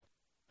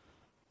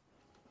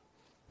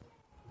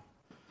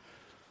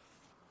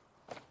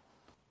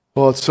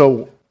Well, it's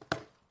so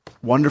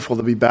wonderful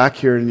to be back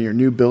here in your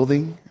new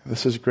building.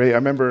 This is great. I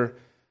remember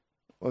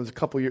it was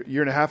a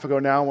year and a half ago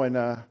now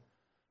when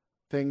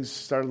things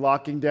started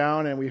locking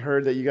down and we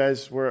heard that you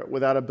guys were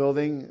without a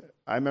building.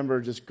 I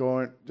remember just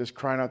crying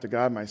out to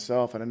God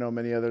myself, and I know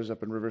many others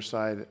up in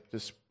Riverside,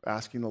 just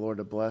asking the Lord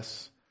to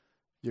bless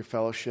your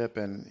fellowship,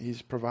 and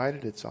He's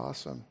provided. It's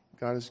awesome.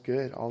 God is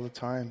good all the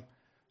time.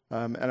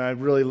 And I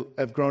really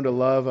have grown to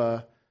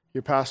love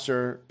your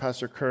pastor,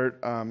 Pastor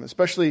Kurt,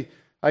 especially.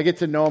 I get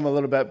to know him a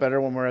little bit better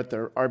when we're at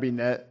the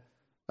RBNet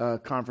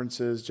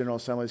conferences, General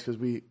Assemblies, because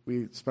we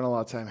spend a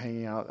lot of time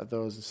hanging out at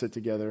those and sit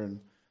together and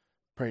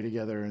pray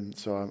together. And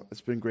so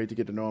it's been great to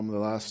get to know him the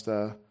last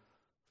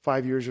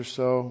 5 years or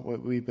so.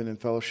 We've been in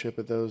fellowship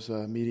at those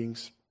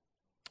meetings.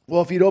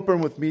 Well, if you'd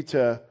open with me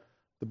to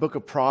the book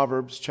of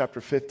Proverbs, chapter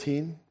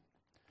 15.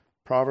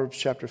 Proverbs,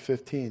 chapter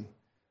 15.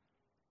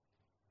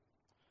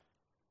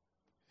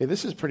 Hey,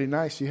 this is pretty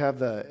nice. You have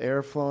the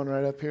air flowing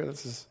right up here.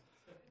 This is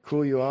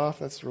cool you off.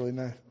 That's really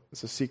nice.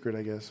 It's a secret,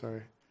 I guess.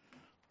 Sorry.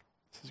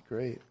 This is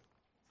great.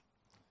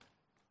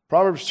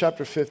 Proverbs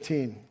chapter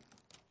 15.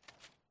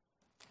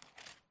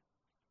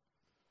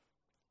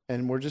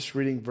 And we're just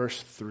reading verse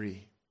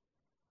 3.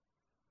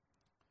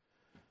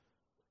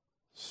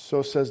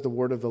 So says the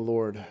word of the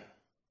Lord.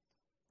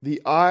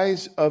 The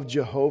eyes of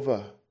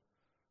Jehovah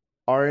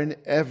are in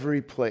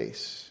every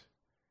place,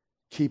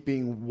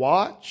 keeping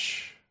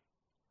watch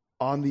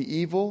on the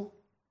evil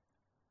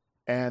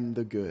and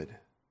the good.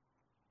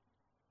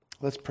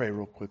 Let's pray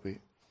real quickly.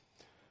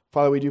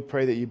 Father, we do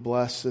pray that you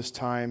bless this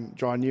time.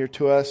 Draw near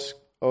to us,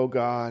 O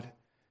God.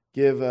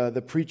 Give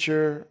the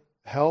preacher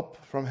help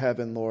from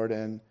heaven, Lord,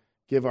 and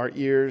give our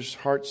ears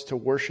hearts to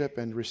worship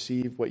and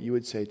receive what you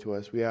would say to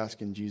us. We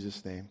ask in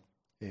Jesus' name.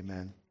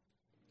 Amen.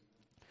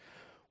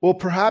 Well,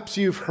 perhaps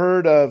you've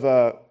heard of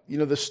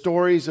the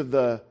stories of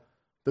the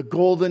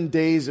golden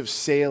days of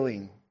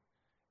sailing.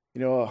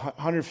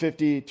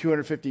 150,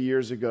 250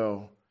 years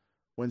ago,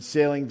 when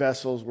sailing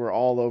vessels were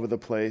all over the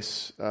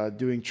place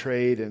doing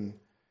trade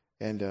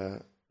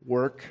and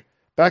work.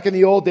 Back in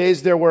the old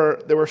days, there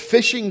were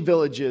fishing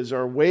villages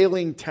or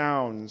whaling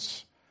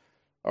towns,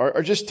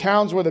 or just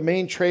towns where the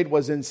main trade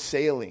was in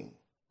sailing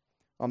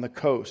on the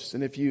coast.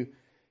 And if you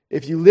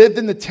lived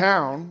in the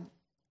town,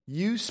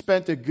 you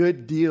spent a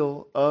good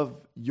deal of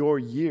your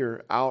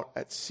year out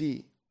at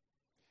sea.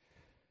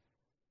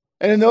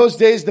 And in those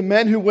days, the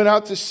men who went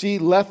out to sea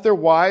left their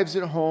wives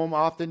at home,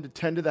 often to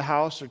tend to the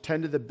house or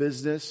tend to the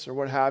business or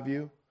what have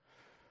you,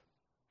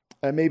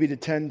 and maybe to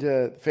tend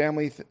to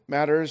family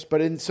matters. But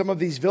in some of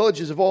these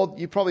villages of old,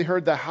 you probably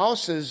heard the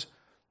houses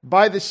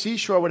by the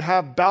seashore would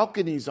have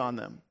balconies on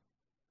them.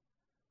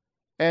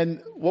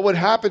 And what would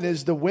happen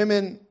is the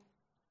women,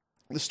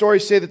 the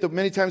stories say that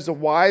many times the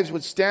wives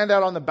would stand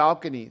out on the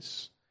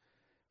balconies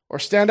or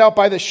stand out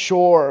by the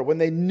shore when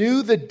they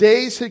knew the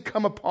days had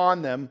come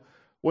upon them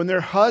when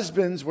their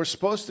husbands were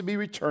supposed to be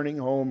returning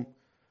home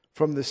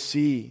from the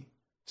sea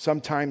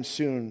sometime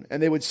soon. And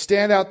they would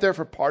stand out there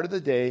for part of the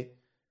day,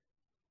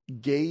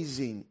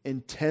 gazing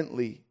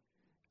intently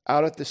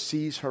out at the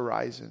sea's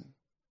horizon,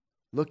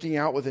 looking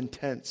out with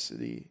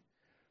intensity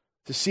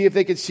to see if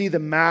they could see the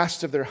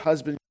mast of their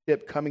husband's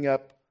ship coming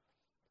up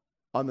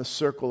on the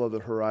circle of the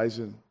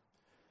horizon.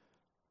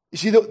 You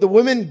see, the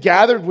women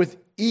gathered with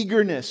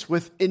eagerness,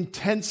 with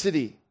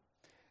intensity.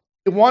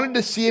 They wanted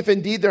to see if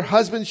indeed their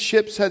husbands'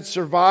 ships had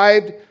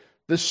survived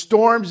the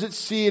storms at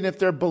sea and if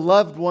their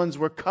beloved ones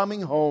were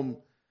coming home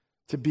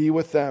to be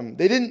with them.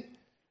 They didn't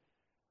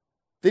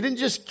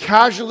just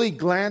casually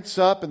glance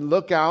up and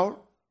look out.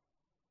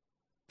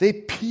 They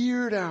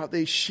peered out.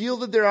 They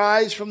shielded their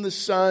eyes from the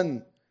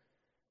sun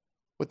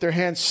with their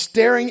hands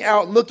staring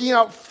out, looking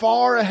out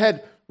far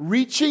ahead,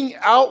 reaching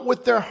out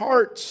with their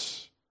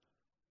hearts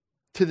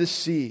to the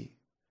sea,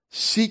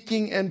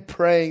 seeking and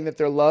praying that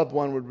their loved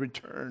one would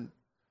return.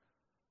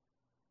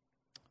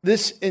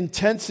 This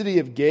intensity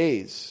of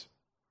gaze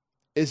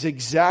is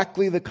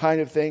exactly the kind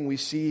of thing we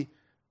see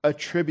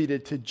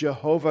attributed to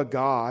Jehovah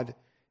God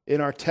in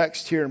our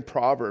text here in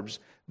Proverbs.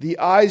 The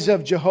eyes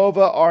of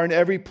Jehovah are in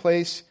every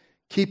place,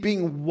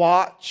 keeping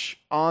watch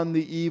on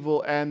the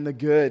evil and the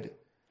good.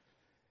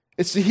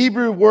 It's the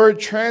Hebrew word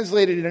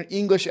translated in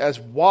English as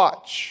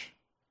watch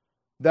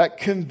that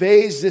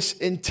conveys this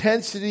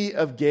intensity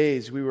of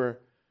gaze we were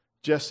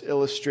just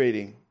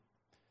illustrating.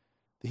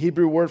 The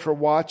Hebrew word for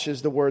watch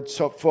is the word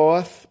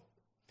sophoth,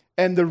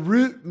 and the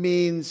root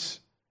means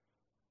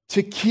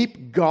to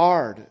keep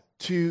guard,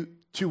 to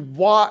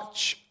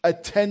watch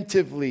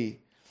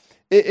attentively.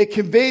 It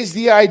conveys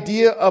the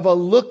idea of a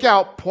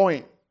lookout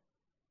point.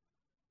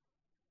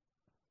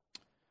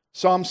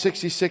 Psalm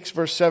 66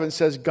 verse 7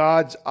 says,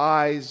 God's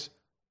eyes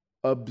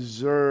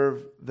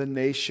observe the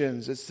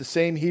nations. It's the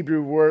same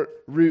Hebrew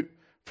root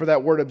for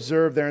that word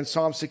observe there in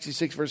Psalm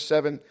 66 verse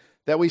 7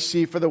 that we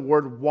see for the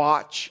word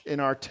watch in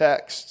our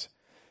text.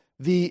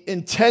 The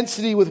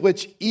intensity with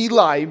which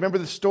Eli, you remember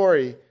the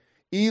story,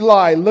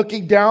 Eli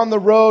looking down the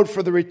road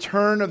for the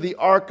return of the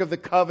Ark of the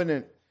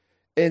Covenant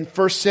in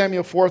 1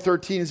 Samuel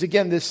 4:13 is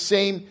again this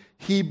same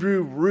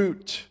Hebrew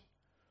root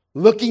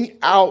looking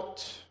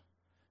out,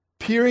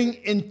 peering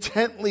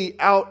intently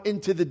out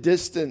into the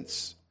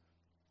distance.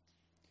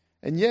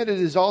 And yet it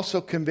is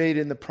also conveyed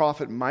in the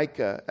prophet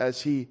Micah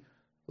as he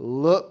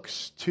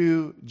looks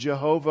to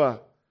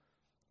Jehovah,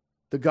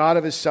 the God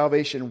of his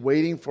salvation,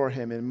 waiting for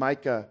him in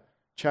Micah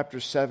chapter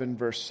 7,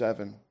 verse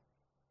 7.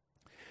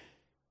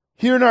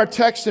 Here in our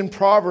text in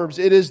Proverbs,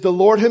 it is the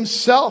Lord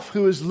himself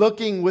who is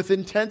looking with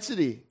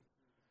intensity.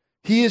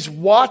 He is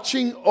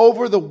watching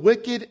over the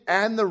wicked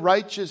and the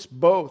righteous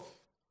both.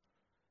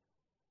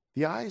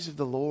 The eyes of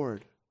the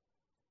Lord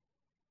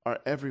are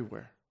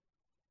everywhere.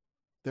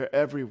 They're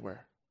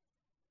everywhere.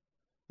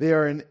 They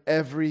are in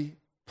every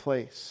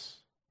place.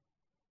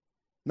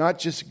 Not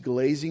just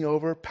glazing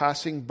over,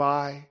 passing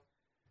by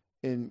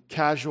in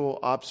casual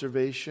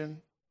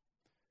observation.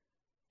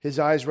 His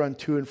eyes run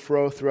to and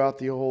fro throughout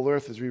the whole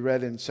earth, as we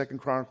read in 2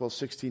 Chronicles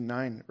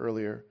 16:9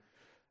 earlier.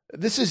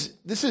 This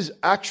is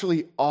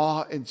actually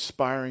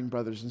awe-inspiring,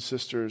 brothers and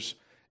sisters.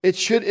 It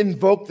should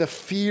invoke the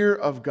fear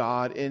of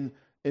God in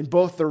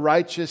both the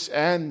righteous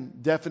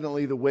and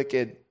definitely the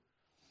wicked.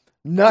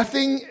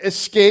 Nothing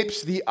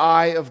escapes the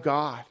eye of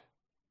God.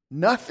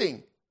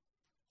 Nothing.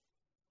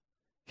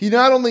 He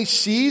not only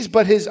sees,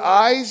 but his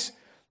eyes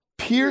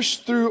pierce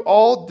through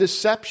all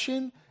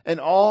deception and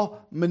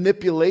all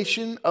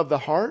manipulation of the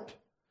heart.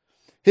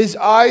 His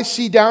eyes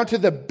see down to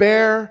the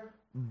bare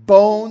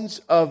bones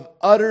of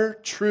utter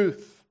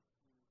truth.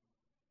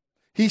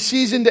 He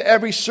sees into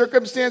every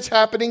circumstance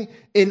happening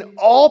in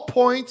all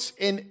points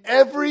in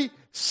every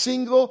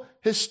single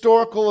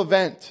historical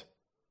event,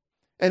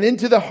 and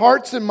into the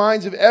hearts and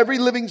minds of every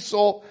living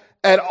soul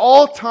at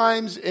all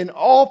times, in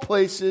all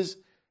places,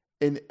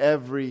 in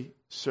every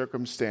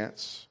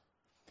circumstance.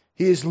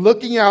 He is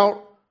looking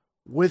out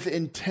with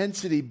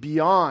intensity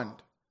beyond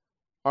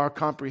our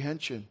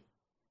comprehension.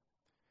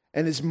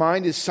 And his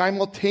mind is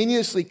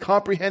simultaneously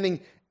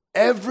comprehending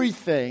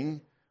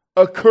everything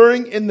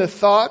occurring in the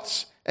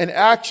thoughts and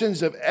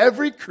actions of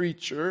every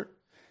creature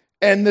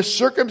and the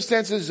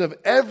circumstances of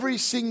every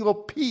single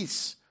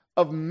piece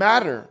of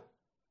matter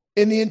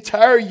in the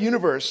entire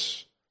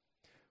universe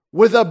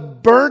with a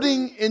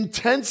burning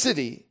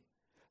intensity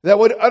that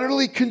would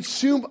utterly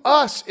consume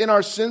us in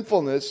our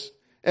sinfulness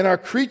and our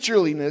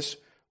creatureliness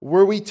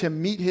were we to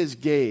meet his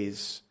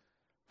gaze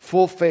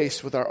full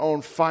face with our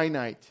own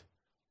finite,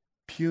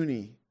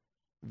 puny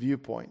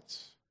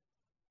viewpoints.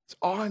 It's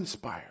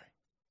awe-inspiring.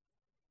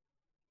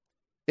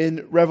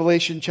 In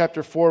Revelation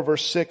chapter 4,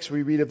 verse 6,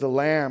 we read of the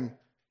Lamb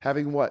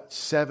having what?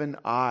 7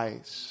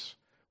 eyes,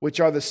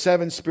 which are the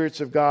 7 spirits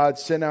of God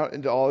sent out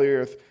into all the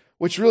earth,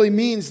 which really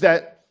means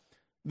that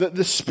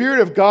the Spirit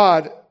of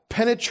God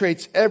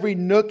penetrates every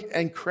nook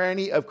and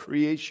cranny of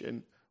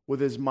creation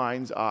with his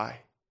mind's eye,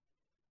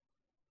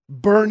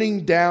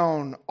 burning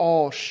down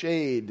all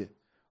shade,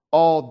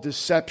 all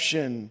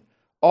deception,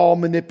 all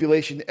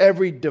manipulation,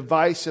 every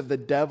device of the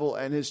devil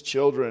and his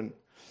children,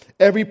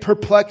 every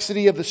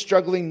perplexity of the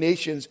struggling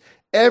nations,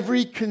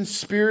 every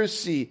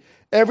conspiracy,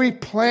 every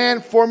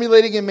plan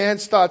formulating in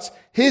man's thoughts.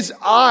 His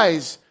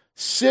eyes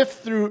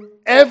sift through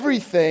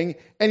everything,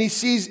 and he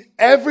sees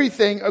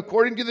everything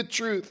according to the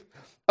truth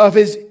of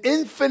his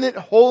infinite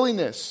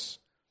holiness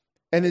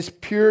and his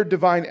pure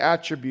divine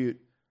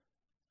attribute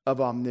of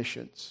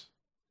omniscience.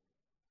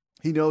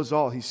 He knows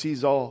all. He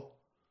sees all.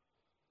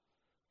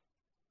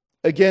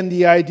 Again,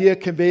 the idea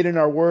conveyed in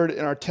our word,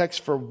 in our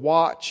text for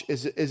watch,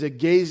 is a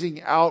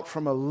gazing out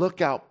from a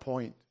lookout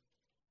point.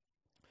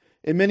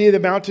 In many of the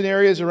mountain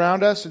areas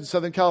around us in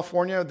Southern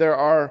California, there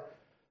are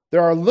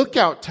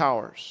lookout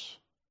towers.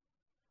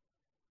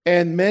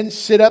 And men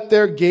sit up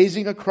there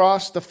gazing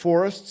across the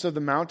forests of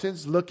the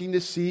mountains, looking to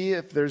see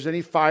if there's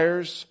any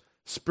fires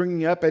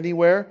springing up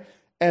anywhere.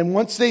 And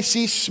once they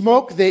see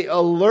smoke, they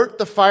alert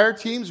the fire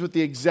teams with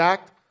the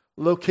exact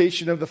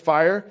location of the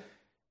fire.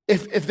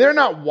 If they're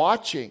not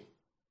watching,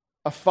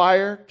 a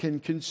fire can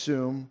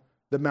consume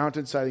the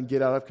mountainside and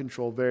get out of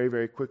control very,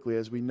 very quickly,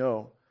 as we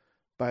know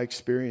by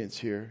experience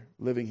here,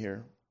 living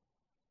here.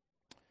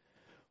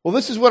 Well,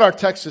 this is what our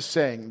text is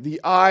saying. The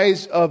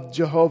eyes of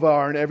Jehovah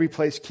are in every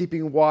place,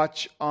 keeping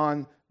watch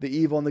on the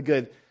evil and the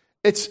good.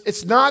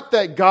 It's not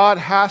that God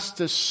has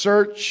to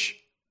search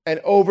and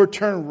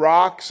overturn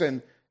rocks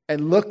and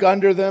look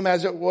under them,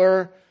 as it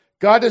were.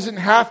 God doesn't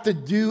have to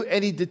do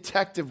any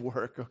detective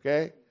work,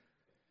 okay?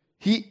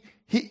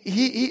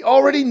 He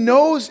already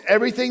knows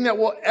everything that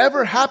will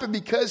ever happen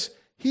because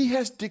he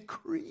has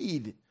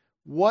decreed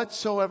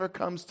whatsoever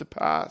comes to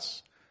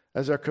pass,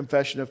 as our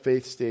confession of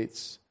faith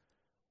states.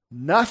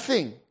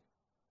 Nothing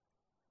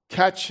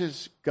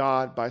catches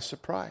God by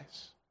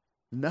surprise.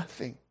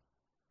 Nothing.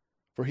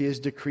 For he has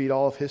decreed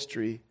all of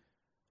history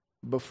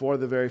before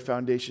the very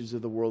foundations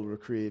of the world were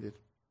created.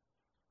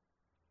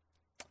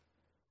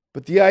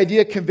 But the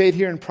idea conveyed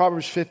here in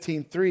Proverbs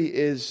 15:3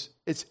 is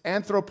it's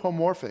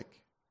anthropomorphic.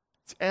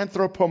 It's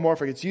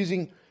anthropomorphic. It's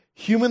using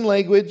human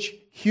language,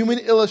 human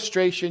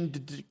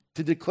illustration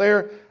to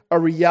declare a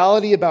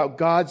reality about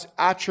God's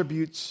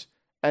attributes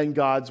and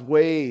God's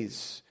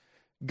ways.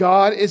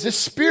 God is a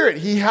spirit.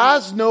 He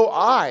has no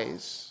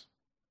eyes.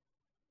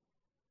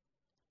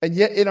 And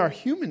yet in our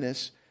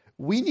humanness,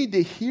 we need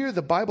to hear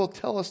the Bible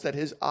tell us that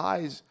his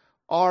eyes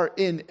are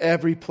in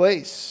every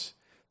place,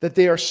 that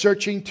they are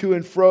searching to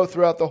and fro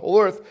throughout the whole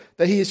earth,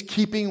 that he is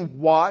keeping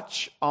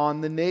watch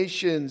on the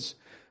nations.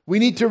 We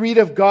need to read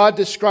of God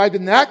described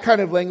in that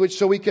kind of language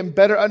so we can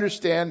better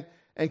understand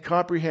and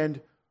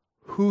comprehend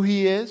who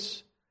he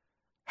is,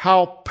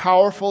 how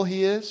powerful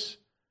he is,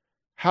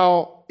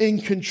 how in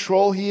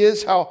control he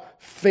is, how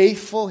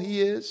faithful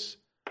he is,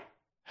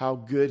 how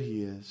good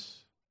he is.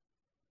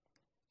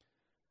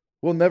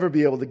 We'll never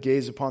be able to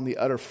gaze upon the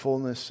utter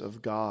fullness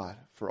of God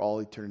for all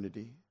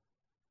eternity.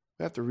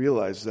 We have to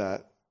realize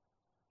that,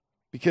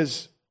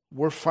 because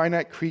we're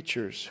finite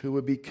creatures who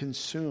would be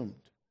consumed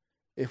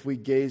if we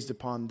gazed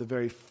upon the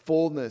very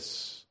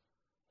fullness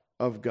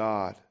of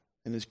God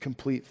and his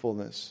complete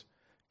fullness.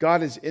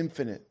 God is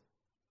infinite.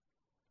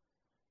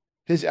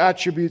 His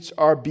attributes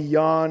are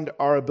beyond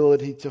our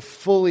ability to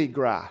fully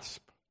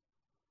grasp.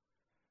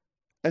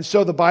 And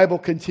so the Bible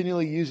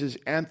continually uses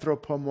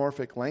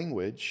anthropomorphic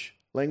language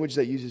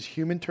that uses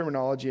human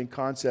terminology and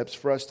concepts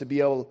for us to be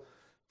able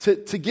to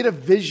get a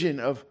vision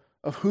of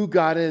who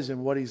God is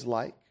and what he's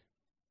like.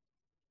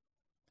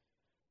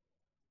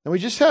 And we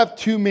just have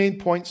two main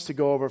points to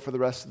go over for the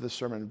rest of the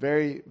sermon.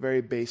 Very,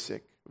 very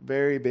basic.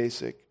 Very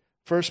basic.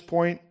 First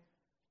point,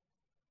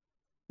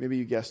 maybe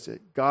you guessed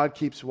it. God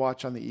keeps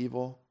watch on the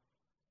evil.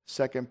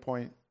 Second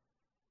point,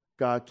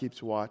 God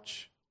keeps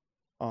watch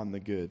on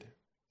the good.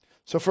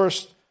 So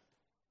first,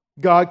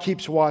 God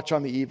keeps watch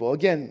on the evil.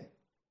 Again,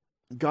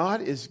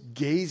 God is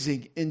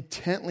gazing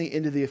intently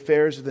into the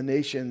affairs of the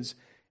nations,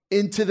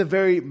 into the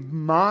very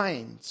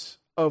minds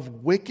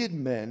of wicked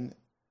men.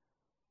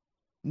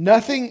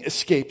 Nothing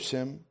escapes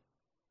him.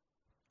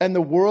 And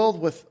the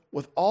world, with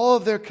all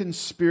of their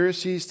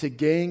conspiracies to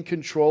gain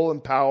control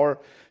and power,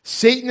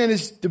 Satan and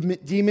his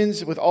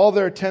demons, with all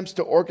their attempts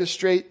to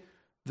orchestrate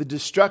the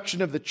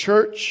destruction of the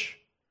church,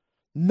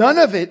 none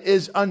of it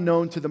is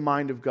unknown to the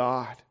mind of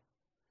God.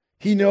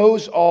 He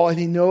knows all, and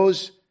he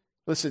knows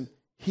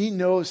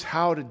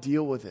how to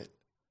deal with it.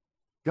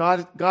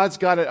 God's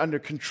got it under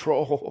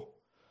control.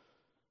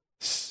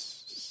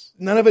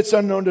 None of it's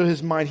unknown to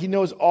his mind. He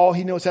knows all.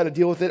 He knows how to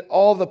deal with it.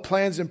 All the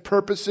plans and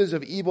purposes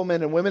of evil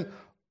men and women,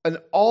 and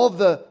all of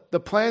the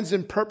plans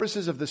and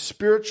purposes of the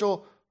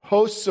spiritual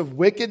hosts of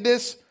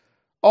wickedness,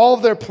 all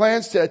of their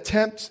plans to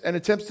attempts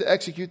to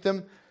execute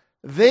them,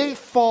 they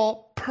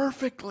fall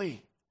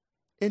perfectly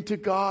into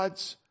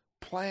God's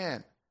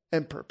plan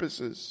and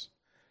purposes.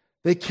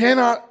 They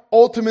cannot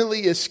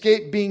ultimately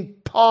escape being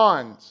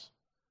pawns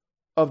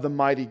of the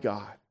mighty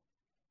God.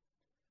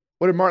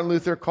 What did Martin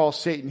Luther call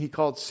Satan? He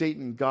called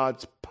Satan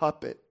God's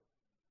puppet.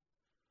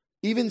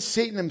 Even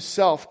Satan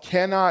himself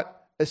cannot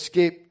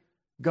escape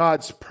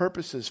God's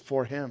purposes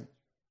for him.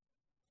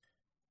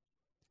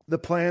 The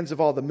plans of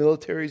all the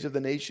militaries of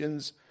the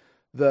nations,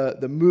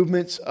 the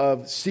movements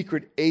of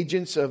secret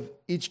agents of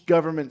each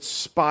government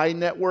spy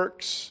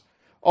networks,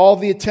 all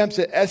the attempts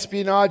at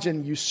espionage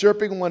and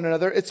usurping one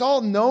another, it's all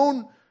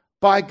known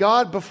by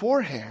God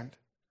beforehand.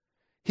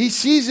 He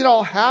sees it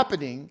all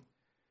happening,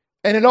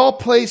 and it all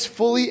plays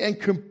fully and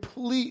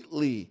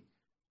completely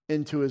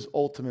into his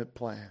ultimate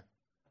plan.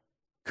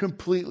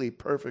 Completely,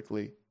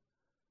 perfectly.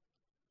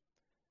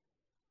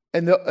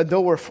 And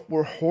though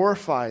we're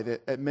horrified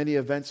at many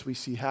events we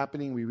see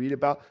happening, we read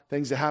about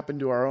things that happen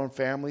to our own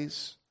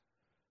families.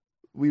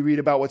 We read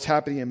about what's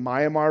happening in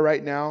Myanmar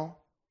right now.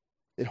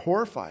 It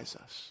horrifies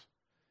us.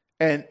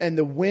 And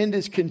the wind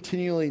is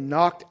continually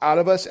knocked out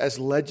of us as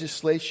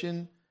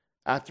legislation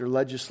after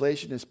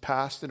legislation is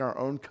passed in our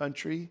own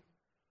country.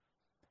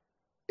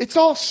 It's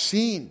all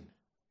seen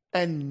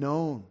and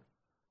known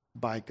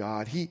by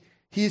God. He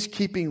is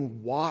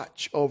keeping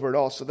watch over it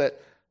all so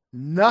that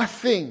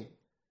nothing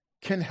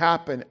can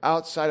happen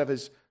outside of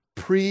his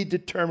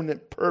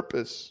predeterminate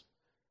purpose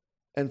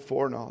and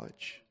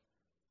foreknowledge.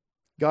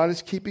 God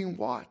is keeping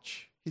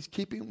watch. He's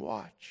keeping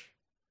watch.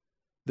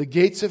 The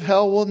gates of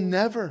hell will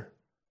never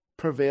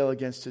prevail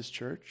against his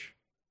church,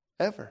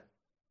 ever.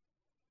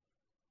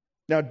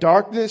 Now,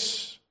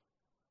 darkness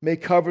may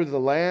cover the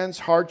lands,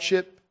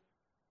 hardship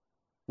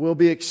will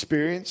be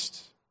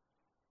experienced,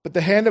 but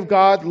the hand of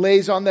God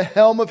lays on the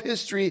helm of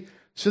history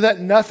so that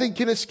nothing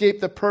can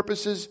escape the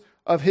purposes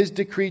of his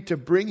decree to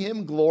bring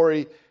him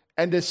glory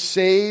and to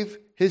save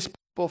his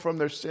people from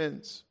their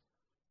sins.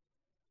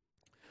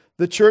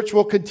 The church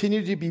will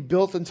continue to be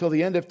built until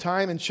the end of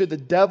time, and should the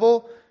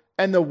devil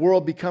and the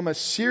world become a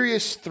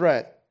serious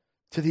threat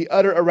to the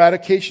utter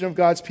eradication of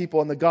God's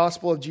people and the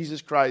gospel of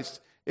Jesus Christ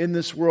in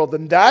this world,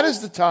 then that is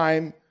the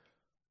time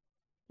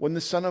when the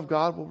Son of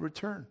God will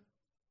return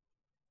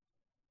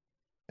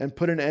and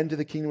put an end to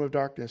the kingdom of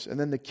darkness. And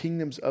then the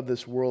kingdoms of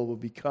this world will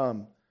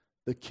become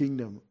the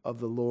kingdom of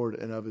the Lord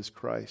and of his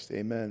Christ.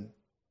 Amen.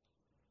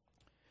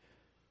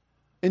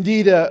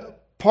 Indeed,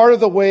 part of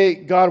the way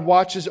God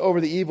watches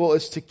over the evil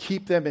is to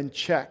keep them in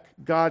check.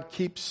 God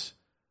keeps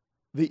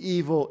the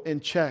evil in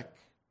check.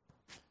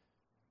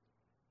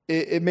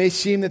 It may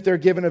seem that they're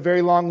given a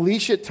very long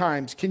leash at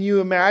times. Can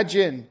you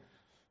imagine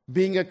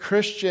being a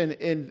Christian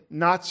in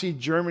Nazi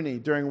Germany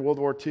during World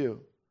War II.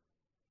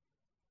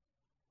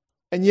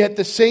 And yet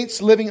the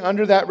saints living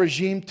under that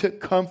regime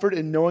took comfort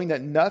in knowing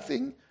that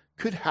nothing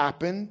could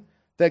happen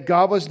that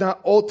God was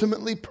not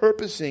ultimately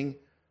purposing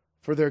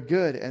for their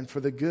good and for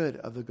the good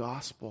of the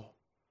gospel.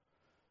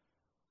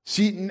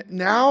 See,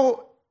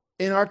 now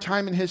in our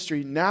time in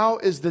history, now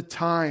is the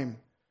time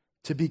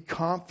to be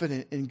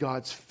confident in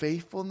God's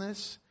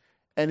faithfulness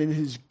and in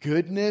His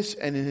goodness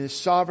and in His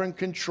sovereign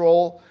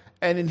control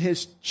and in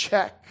His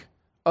check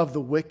of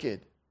the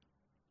wicked.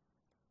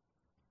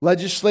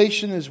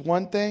 Legislation is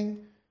one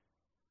thing,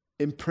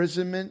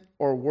 imprisonment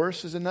or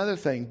worse is another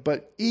thing,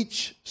 but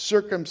each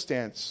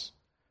circumstance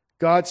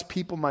God's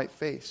people might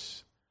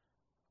face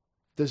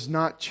does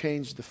not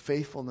change the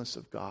faithfulness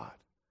of God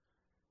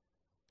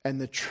and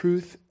the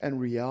truth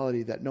and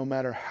reality that no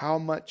matter how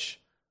much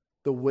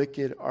the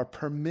wicked are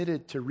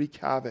permitted to wreak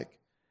havoc,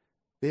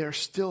 they are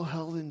still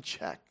held in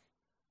check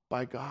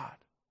by God.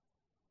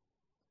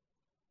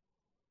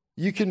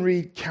 You can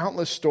read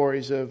countless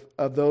stories of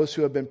those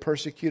who have been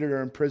persecuted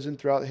or imprisoned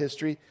throughout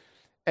history.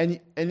 And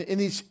in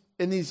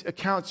these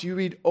accounts, you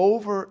read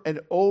over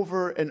and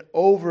over and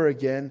over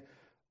again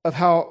of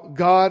how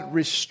God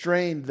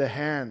restrained the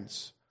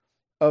hands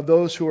of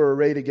those who were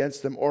arrayed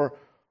against them, or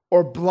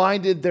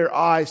blinded their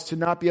eyes to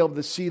not be able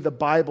to see the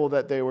Bible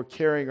that they were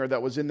carrying or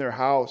that was in their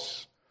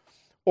house,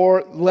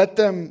 or let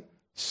them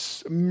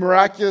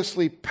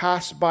miraculously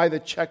pass by the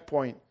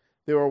checkpoint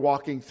they were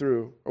walking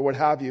through, or what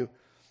have you.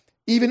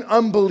 Even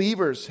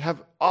unbelievers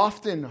have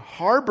often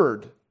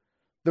harbored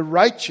the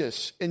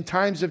righteous in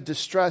times of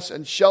distress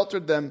and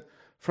sheltered them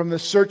from the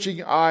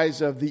searching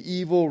eyes of the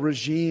evil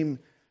regime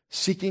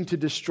seeking to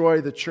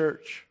destroy the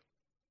church.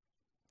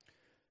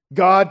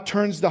 God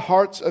turns the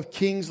hearts of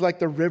kings like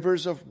the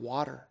rivers of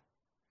water.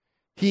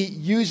 He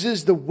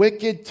uses the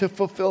wicked to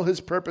fulfill His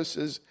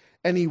purposes,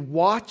 and He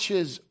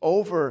watches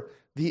over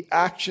the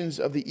actions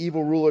of the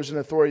evil rulers and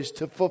authorities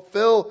to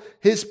fulfill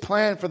His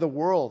plan for the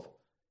world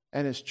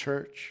and His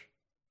church.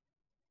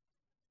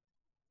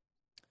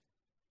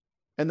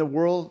 And the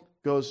world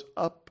goes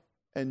up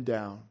and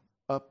down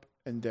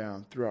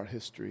throughout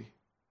history.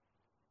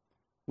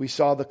 We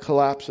saw the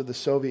collapse of the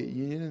Soviet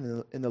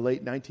Union in the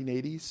late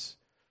 1980s.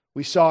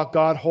 We saw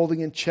God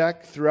holding in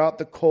check throughout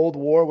the Cold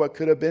War what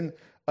could have been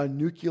a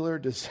nuclear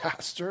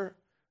disaster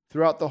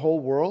throughout the whole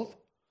world.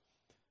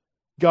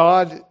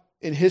 God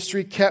in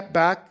history kept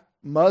back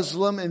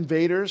Muslim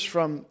invaders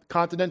from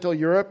continental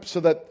Europe so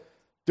that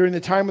during the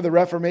time of the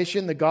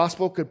Reformation, the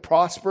gospel could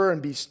prosper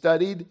and be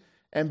studied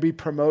and be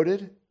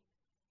promoted.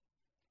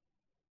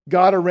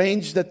 God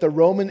arranged that the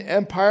Roman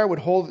Empire would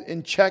hold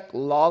in check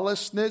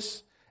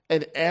lawlessness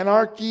and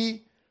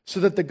anarchy so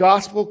that the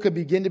gospel could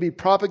begin to be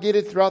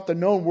propagated throughout the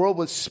known world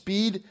with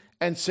speed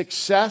and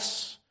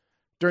success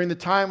during the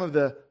time of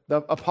the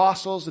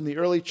apostles and the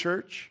early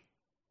church.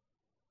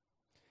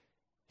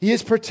 He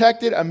has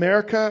protected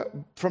America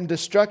from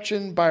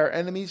destruction by our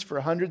enemies for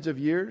hundreds of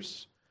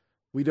years.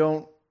 We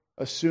don't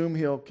assume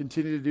He'll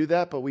continue to do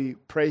that, but we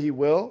pray He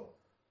will.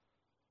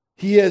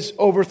 He has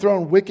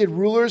overthrown wicked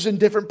rulers in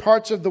different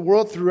parts of the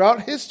world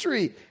throughout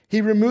history. He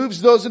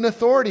removes those in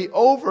authority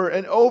over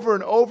and over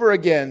and over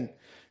again.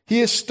 He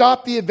has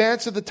stopped the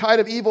advance of the tide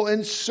of evil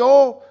in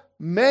so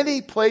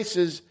many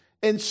places,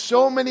 in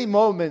so many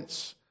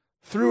moments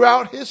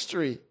throughout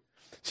history.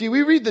 See,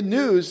 we read the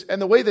news,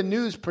 and the way the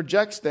news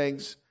projects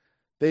things,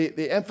 they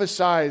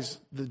emphasize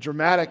the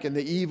dramatic and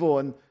the evil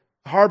and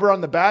harbor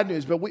on the bad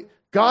news. But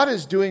God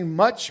is doing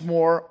much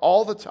more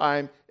all the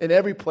time in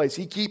every place.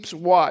 He keeps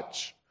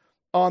watch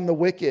on the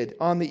wicked,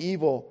 on the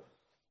evil.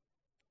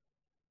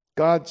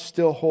 God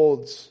still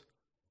holds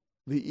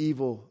the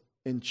evil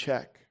in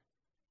check.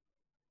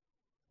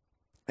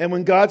 And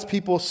when God's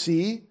people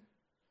see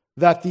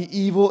that the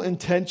evil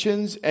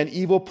intentions and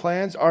evil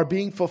plans are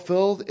being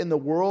fulfilled in the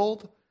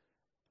world,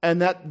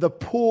 and that the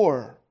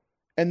poor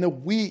and the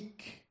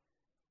weak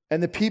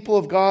and the people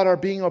of God are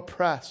being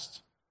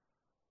oppressed,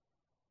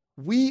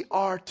 we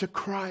are to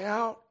cry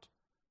out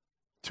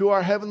to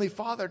our Heavenly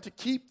Father to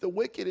keep the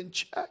wicked in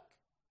check.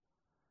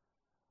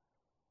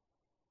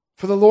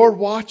 For the Lord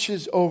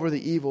watches over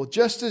the evil,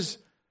 just as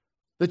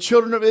the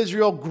children of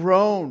Israel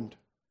groaned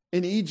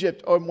in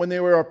Egypt when they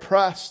were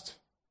oppressed.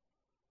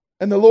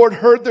 And the Lord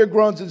heard their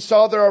groans and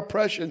saw their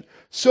oppression.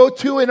 So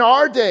too in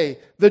our day,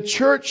 the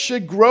church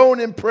should groan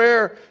in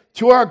prayer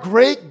to our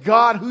great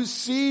God who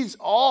sees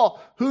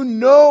all, who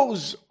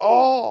knows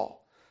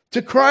all,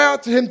 to cry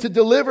out to Him to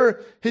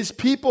deliver His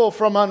people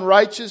from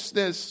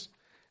unrighteousness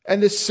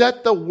and to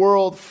set the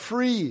world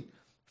free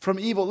from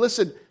evil.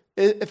 Listen,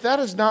 if that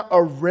is not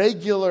a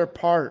regular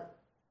part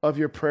of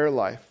your prayer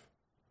life,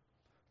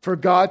 for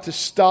God to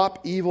stop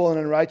evil and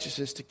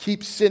unrighteousness, to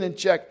keep sin in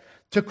check,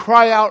 to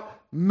cry out,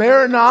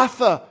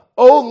 Maranatha,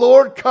 O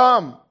Lord,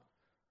 come.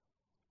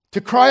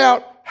 To cry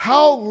out,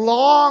 how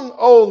long,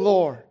 O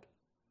Lord?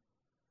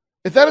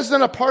 If that is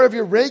not a part of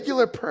your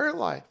regular prayer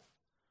life,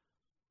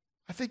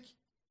 I think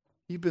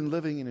you've been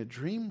living in a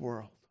dream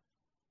world,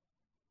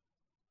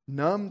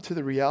 numb to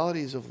the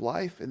realities of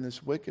life in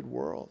this wicked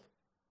world.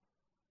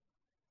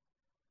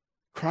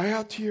 Cry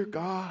out to your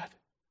God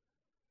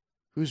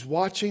who's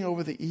watching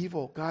over the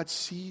evil. God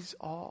sees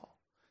all.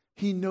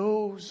 He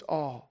knows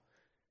all.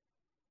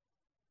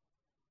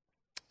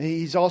 And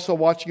He's also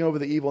watching over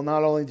the evil,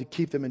 not only to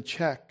keep them in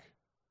check,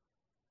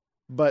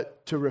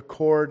 but to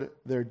record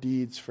their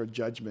deeds for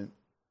judgment.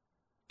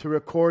 To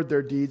record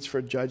their deeds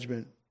for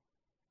judgment.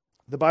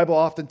 The Bible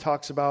often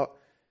talks about,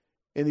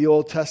 in the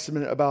Old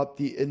Testament, about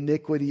the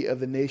iniquity of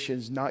the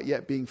nations not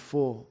yet being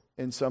full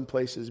in some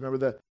places.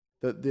 Remember,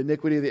 the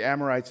iniquity of the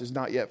Amorites is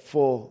not yet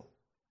full.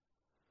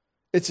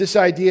 It's this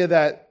idea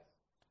that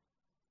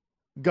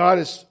God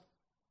is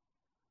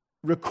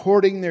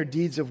recording their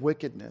deeds of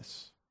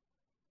wickedness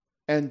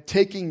and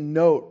taking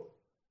note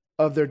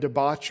of their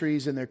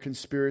debaucheries and their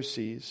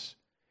conspiracies.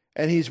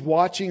 And He's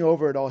watching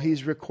over it all.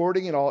 He's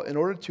recording it all in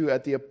order to,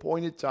 at the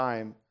appointed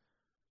time,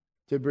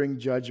 to bring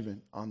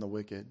judgment on the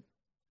wicked.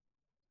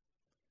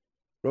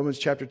 Romans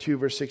chapter 2,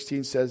 verse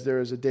 16 says, there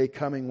is a day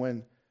coming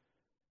when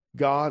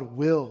God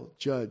will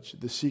judge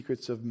the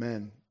secrets of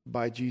men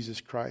by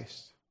Jesus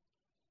Christ.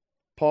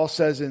 Paul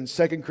says in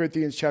 2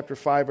 Corinthians chapter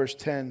 5, verse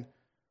 10,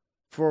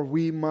 for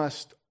we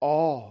must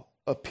all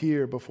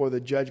appear before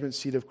the judgment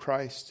seat of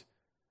Christ,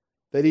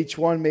 that each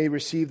one may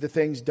receive the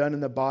things done in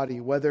the body,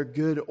 whether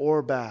good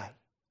or bad.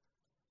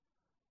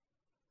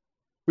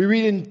 We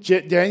read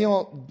in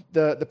Daniel,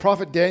 the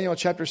prophet Daniel,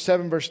 chapter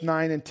 7, verse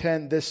 9 and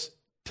 10, this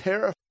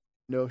terrifying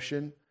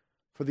notion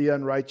for the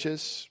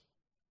unrighteous.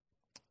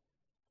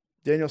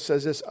 Daniel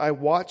says this, I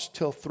watched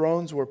till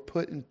thrones were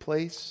put in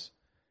place,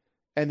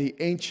 and the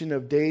Ancient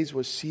of Days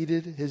was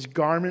seated. His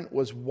garment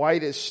was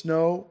white as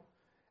snow,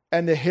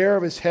 and the hair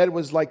of his head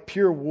was like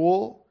pure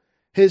wool.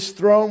 His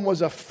throne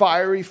was a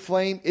fiery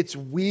flame, its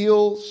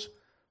wheels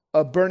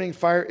a burning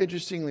fire.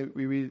 Interestingly,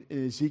 we read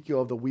in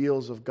Ezekiel of the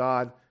wheels of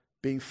God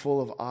being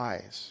full of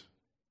eyes.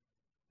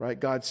 Right?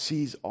 God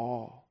sees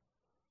all.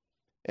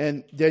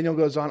 And Daniel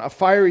goes on, a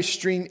fiery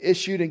stream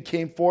issued and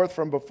came forth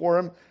from before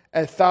him.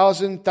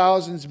 1,000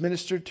 thousands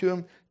ministered to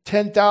him.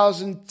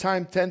 10,000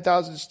 times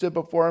 10,000 stood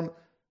before him.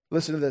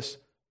 Listen to this.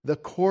 The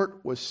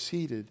court was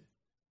seated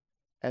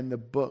and the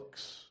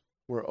books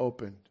were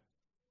opened.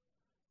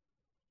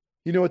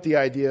 You know what the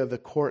idea of the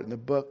court and the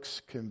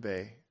books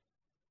convey?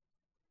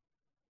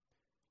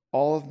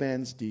 All of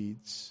man's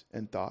deeds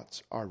and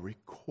thoughts are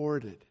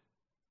recorded.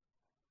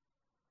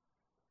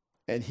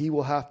 And he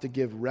will have to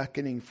give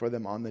reckoning for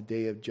them on the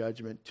day of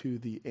judgment to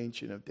the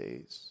Ancient of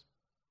Days.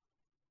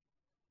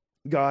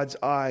 God's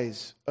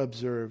eyes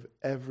observe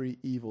every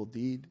evil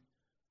deed,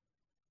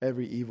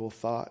 every evil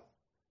thought,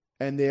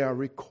 and they are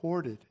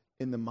recorded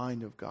in the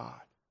mind of God.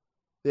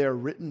 They are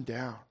written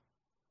down.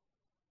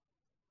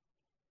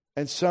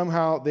 And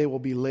somehow they will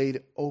be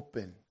laid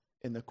open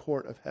in the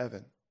court of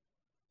heaven,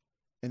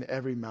 and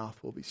every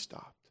mouth will be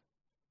stopped.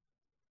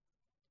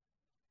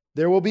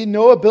 There will be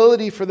no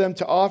ability for them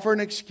to offer an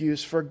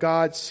excuse, for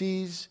God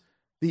sees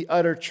the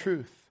utter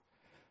truth.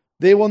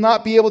 They will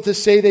not be able to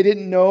say they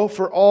didn't know,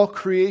 for all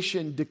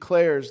creation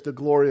declares the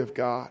glory of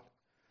God.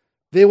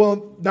 They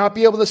will not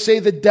be able to say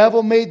the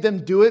devil made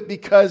them do it,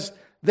 because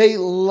they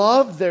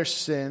love their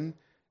sin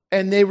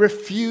and they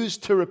refuse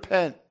to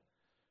repent.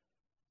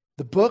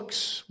 The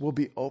books will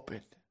be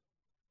opened.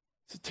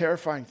 It's a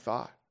terrifying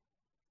thought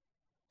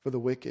for the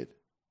wicked.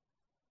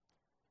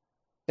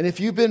 And if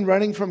you've been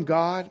running from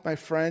God, my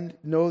friend,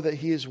 know that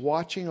He is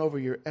watching over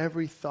your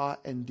every thought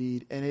and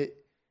deed. And it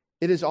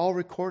is all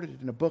recorded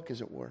in a book,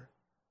 as it were.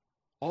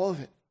 All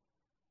of it.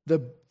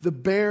 The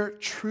bare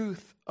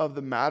truth of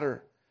the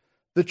matter.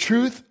 The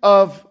truth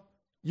of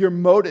your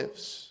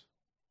motives.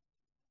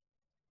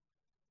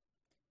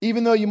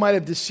 Even though you might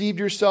have deceived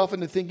yourself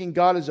into thinking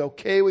God is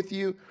okay with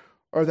you,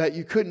 or that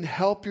you couldn't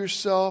help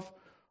yourself,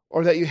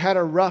 or that you had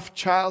a rough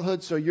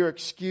childhood so you're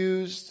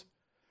excused,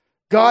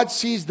 God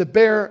sees the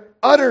bare,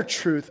 utter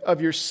truth of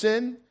your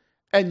sin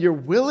and your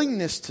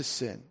willingness to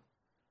sin.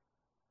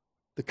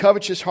 The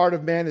covetous heart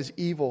of man is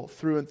evil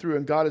through and through,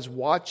 and God is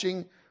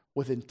watching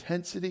with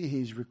intensity.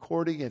 He's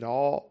recording it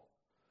all.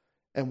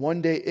 And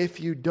one day, if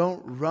you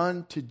don't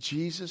run to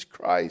Jesus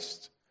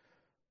Christ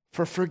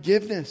for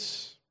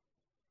forgiveness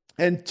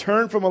and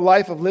turn from a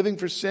life of living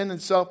for sin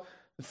and self,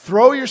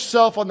 throw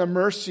yourself on the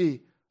mercy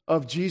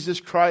of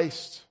Jesus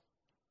Christ,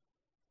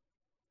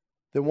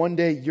 then one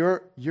day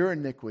your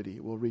iniquity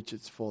will reach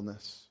its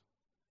fullness.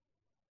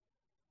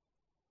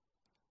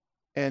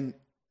 And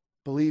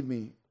believe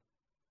me,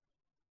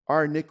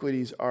 our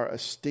iniquities are a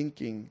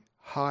stinking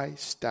high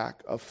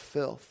stack of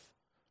filth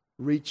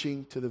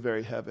reaching to the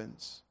very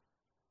heavens.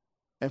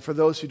 And for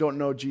those who don't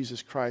know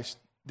Jesus Christ,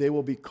 they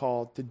will be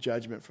called to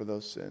judgment for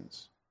those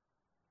sins.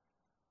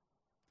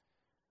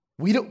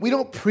 We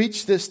don't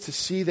preach this to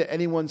see that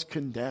anyone's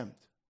condemned.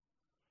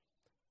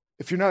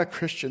 If you're not a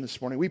Christian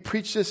this morning, we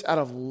preach this out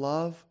of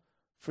love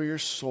for your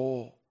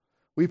soul.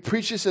 We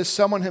preach this as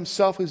someone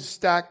himself who's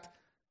stacked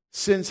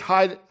sins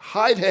high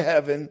to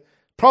heaven,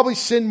 probably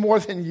sinned more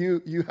than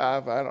you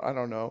have. I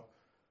don't know.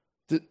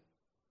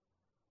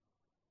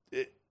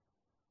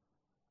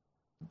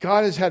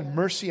 God has had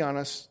mercy on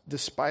us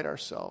despite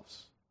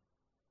ourselves.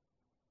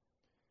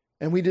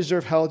 And we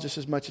deserve hell just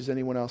as much as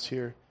anyone else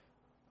here.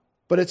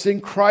 But it's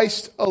in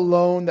Christ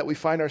alone that we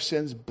find our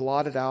sins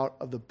blotted out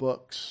of the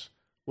books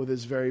with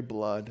his very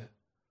blood.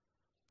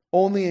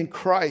 Only in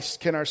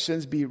Christ can our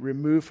sins be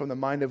removed from the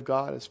mind of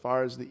God as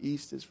far as the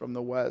east is from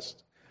the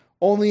west.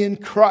 Only in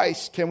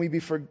Christ can we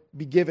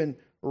be given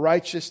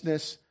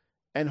righteousness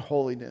and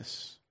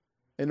holiness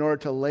in order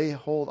to lay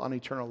hold on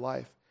eternal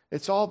life.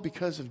 It's all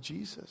because of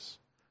Jesus.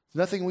 It's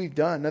nothing we've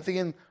done, nothing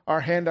in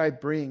our hand I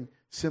bring,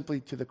 simply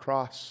to the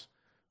cross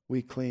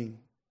we cling.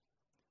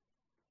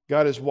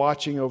 God is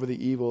watching over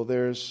the evil.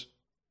 There's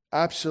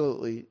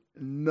absolutely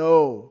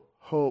no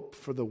hope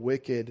for the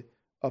wicked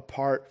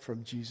apart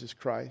from Jesus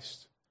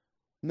Christ.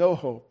 No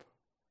hope.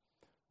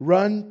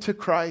 Run to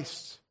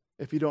Christ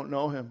if you don't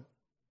know him.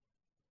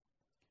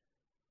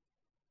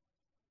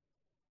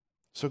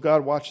 So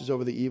God watches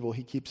over the evil.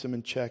 He keeps them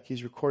in check.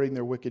 He's recording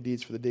their wicked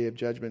deeds for the day of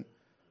judgment.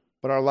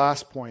 But our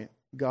last point,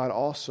 God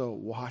also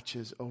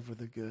watches over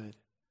the good.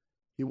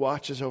 He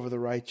watches over the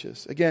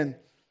righteous. Again,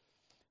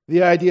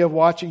 the idea of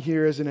watching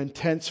here is an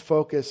intense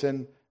focus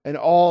and an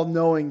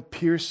all-knowing,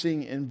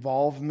 piercing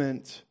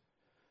involvement.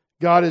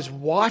 God is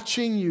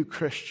watching you,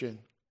 Christian.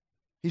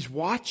 He's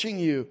watching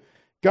you.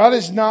 God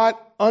is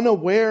not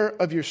unaware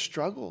of your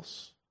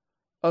struggles,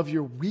 of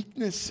your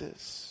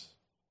weaknesses.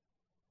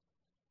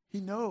 He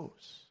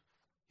knows.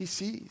 He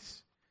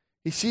sees.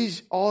 He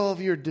sees all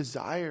of your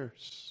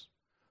desires,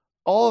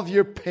 all of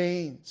your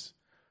pains,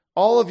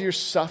 all of your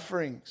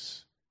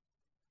sufferings.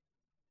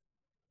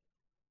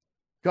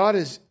 God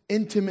is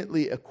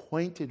intimately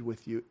acquainted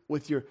with you,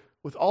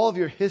 with all of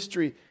your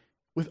history,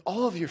 with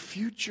all of your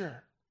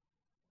future.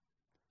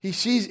 He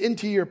sees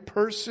into your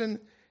person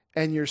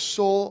and your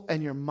soul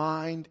and your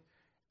mind,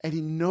 and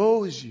he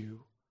knows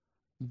you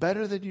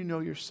better than you know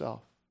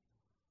yourself.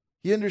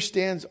 He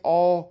understands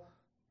all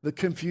the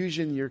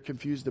confusion you're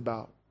confused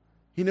about.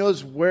 He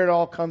knows where it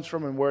all comes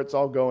from and where it's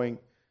all going.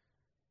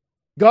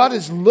 God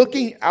is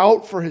looking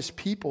out for his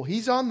people.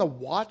 He's on the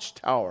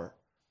watchtower,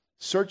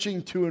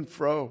 searching to and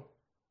fro.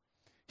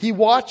 He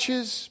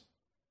watches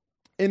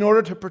in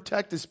order to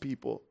protect his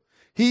people.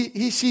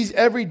 He sees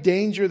every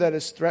danger that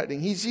is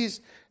threatening. He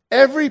sees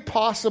every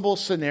possible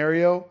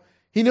scenario.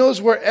 He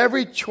knows where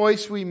every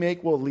choice we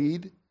make will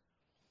lead.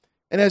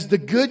 And as the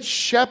good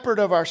shepherd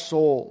of our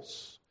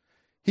souls,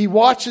 he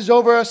watches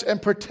over us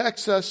and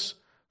protects us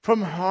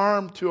from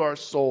harm to our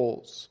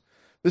souls.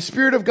 The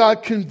Spirit of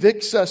God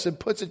convicts us and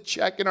puts a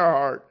check in our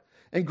heart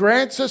and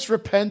grants us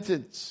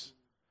repentance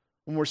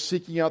when we're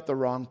seeking out the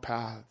wrong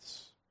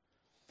paths.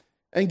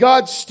 And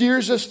God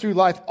steers us through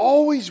life,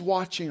 always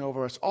watching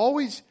over us,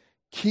 always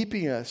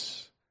keeping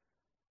us.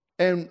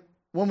 And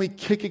when we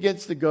kick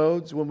against the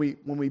goads, when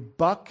we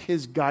buck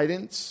his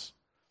guidance,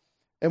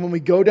 and when we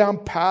go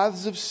down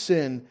paths of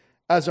sin,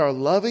 as our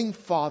loving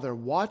Father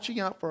watching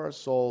out for our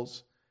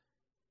souls,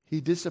 he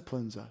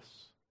disciplines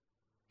us.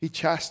 He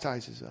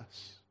chastises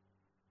us.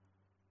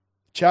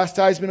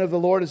 Chastisement of the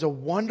Lord is a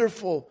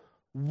wonderful,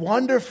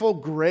 wonderful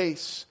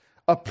grace,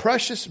 a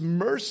precious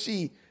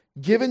mercy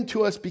given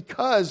to us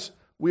because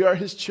we are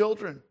his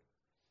children.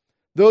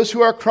 Those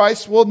who are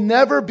Christ will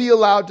never be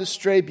allowed to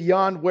stray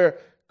beyond where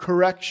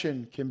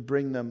correction can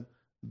bring them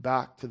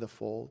back to the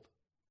fold.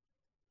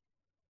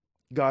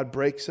 God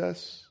breaks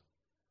us,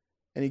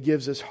 and he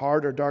gives us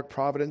hard or dark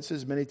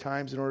providences many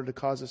times in order to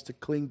cause us to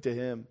cling to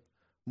him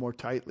more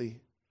tightly.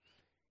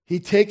 He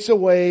takes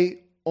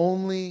away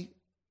only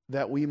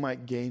that we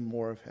might gain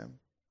more of him.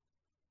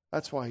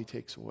 That's why he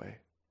takes away.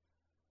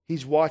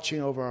 He's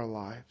watching over our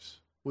lives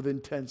with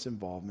intense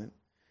involvement.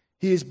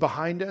 He is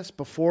behind us,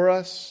 before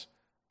us,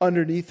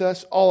 underneath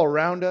us, all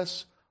around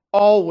us,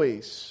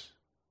 always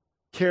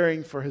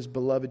caring for his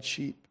beloved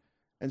sheep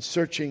and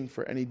searching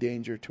for any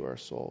danger to our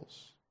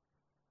souls.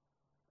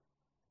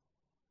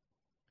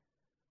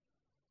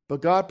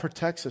 But God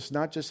protects us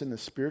not just in the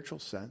spiritual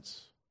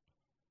sense.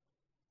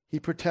 He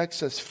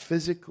protects us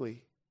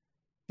physically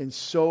in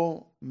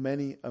so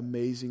many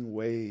amazing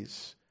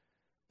ways.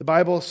 The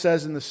Bible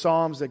says in the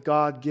Psalms that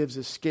God gives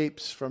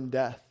escapes from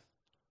death.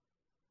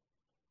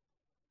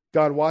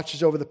 God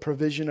watches over the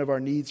provision of our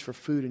needs for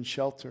food and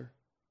shelter.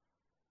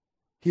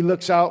 He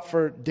looks out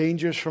for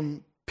dangers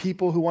from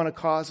people who want to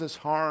cause us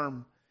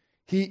harm.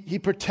 He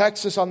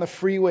protects us on the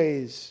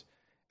freeways,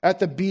 at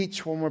the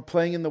beach when we're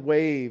playing in the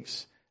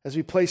waves, as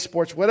we play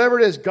sports, whatever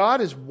it is.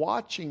 God is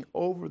watching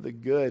over the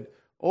good,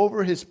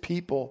 over his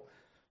people.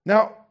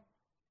 Now,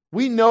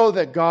 we know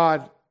that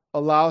God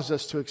allows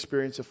us to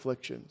experience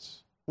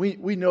afflictions.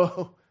 We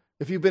know,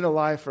 if you've been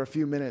alive for a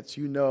few minutes,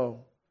 you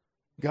know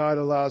God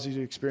allows you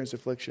to experience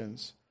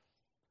afflictions.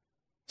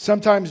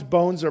 Sometimes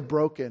bones are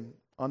broken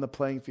on the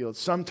playing field.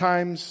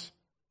 Sometimes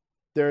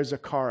there's a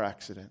car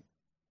accident.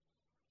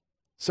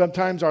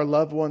 Sometimes our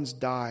loved ones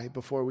die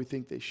before we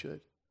think they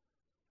should.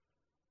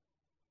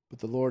 But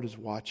the Lord is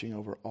watching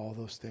over all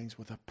those things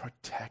with a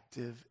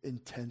protective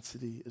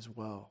intensity as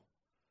well.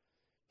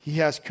 He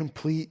has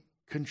complete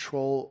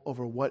control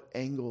over what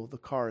angle the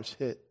car is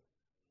hit.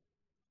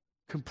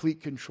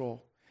 Complete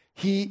control.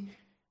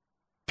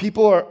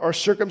 People or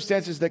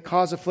circumstances that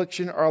cause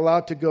affliction are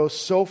allowed to go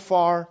so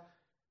far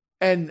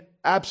and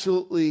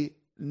absolutely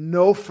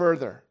no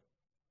further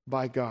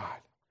by God.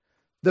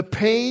 The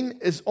pain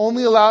is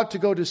only allowed to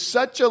go to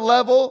such a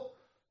level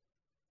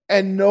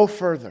and no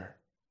further.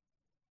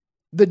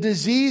 The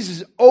disease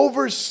is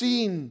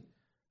overseen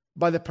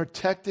by the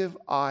protective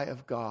eye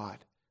of God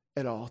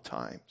at all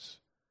times.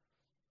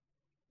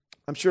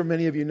 I'm sure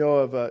many of you know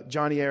of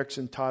Joni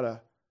Eareckson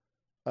Tada.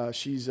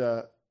 She's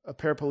a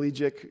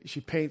paraplegic.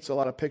 She paints a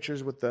lot of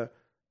pictures with the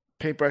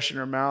paintbrush in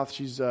her mouth.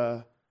 She's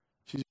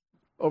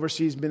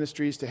oversees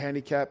ministries to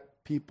handicapped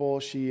people.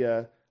 She,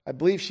 I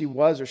believe she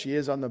was or she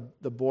is on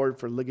the board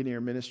for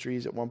Ligonier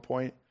Ministries at one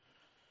point.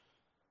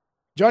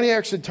 Joni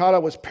Eareckson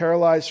Tada was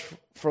paralyzed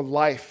for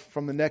life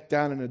from the neck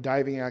down in a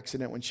diving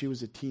accident when she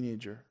was a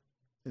teenager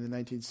in the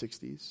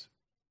 1960s.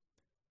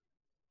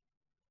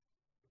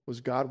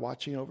 Was God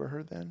watching over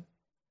her then?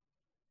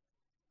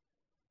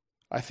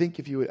 I think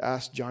if you would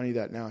ask Joni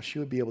that now, she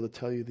would be able to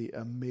tell you the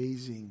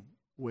amazing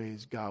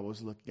ways God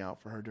was looking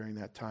out for her during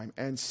that time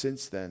and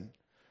since then.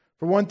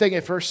 For one thing,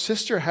 if her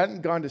sister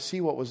hadn't gone to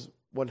see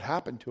what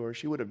happened to her,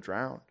 she would have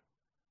drowned.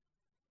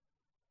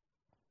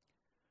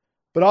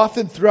 But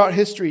often throughout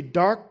history,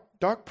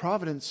 dark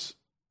providences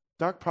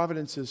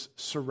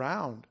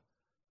surround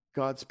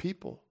God's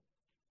people.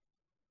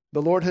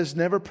 The Lord has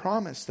never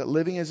promised that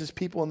living as His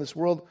people in this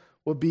world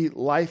will be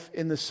life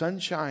in the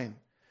sunshine.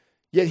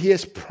 Yet He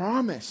has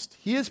promised,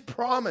 He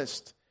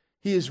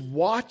is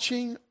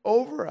watching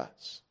over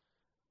us.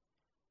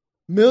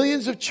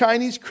 Millions of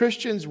Chinese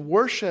Christians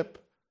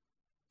worship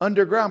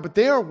underground, but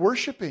they are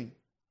worshiping.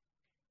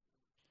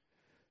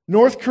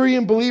 North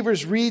Korean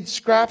believers read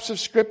scraps of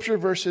scripture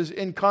verses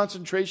in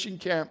concentration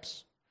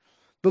camps.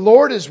 The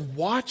Lord is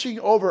watching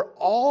over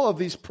all of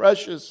these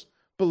precious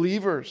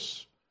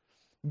believers.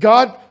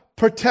 God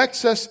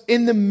protects us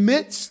in the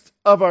midst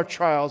of our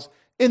trials,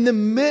 in the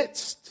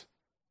midst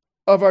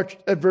of our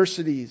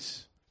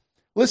adversities.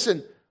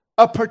 Listen,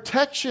 a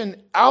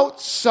protection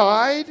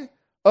outside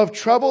of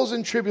troubles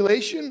and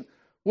tribulation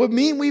would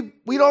mean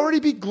we'd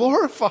already be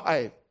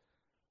glorified.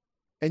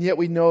 And yet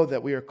we know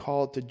that we are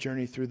called to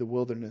journey through the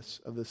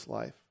wilderness of this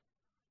life.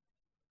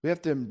 We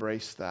have to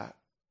embrace that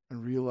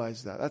and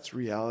realize that. That's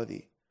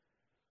reality.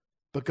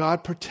 But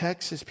God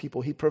protects His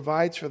people. He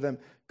provides for them.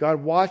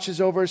 God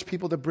watches over His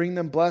people to bring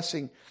them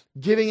blessing,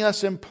 giving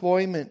us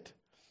employment,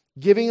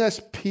 giving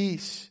us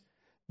peace,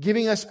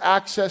 giving us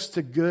access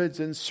to goods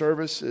and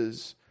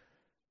services,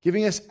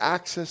 giving us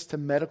access to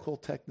medical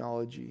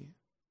technology.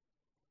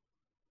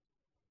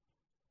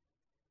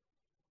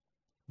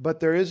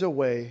 But there is a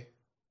way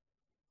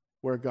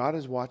where God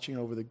is watching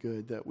over the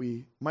good that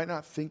we might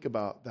not think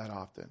about that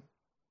often.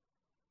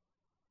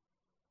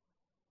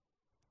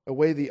 A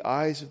way the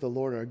eyes of the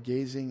Lord are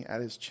gazing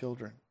at His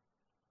children.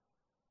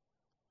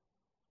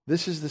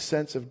 This is the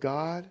sense of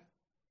God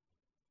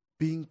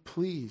being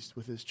pleased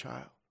with His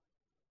child.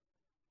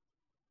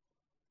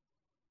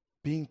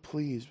 Being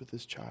pleased with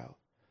His child.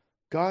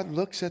 God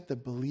looks at the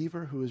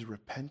believer who is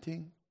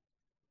repenting,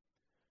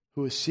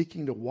 who is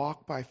seeking to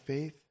walk by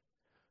faith,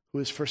 who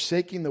is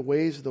forsaking the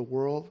ways of the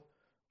world,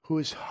 who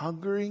is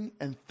hungering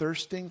and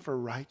thirsting for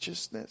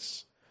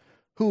righteousness,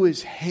 who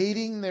is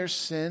hating their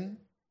sin,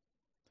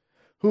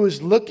 who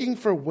is looking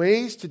for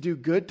ways to do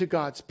good to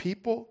God's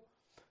people,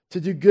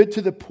 to do good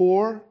to the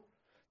poor,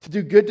 to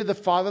do good to the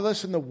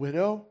fatherless and the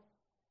widow.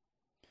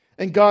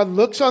 And God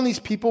looks on these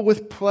people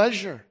with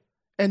pleasure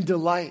and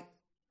delight.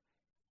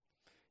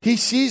 He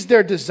sees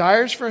their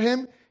desires for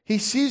Him. He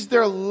sees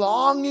their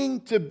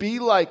longing to be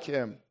like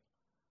Him.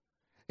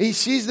 He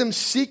sees them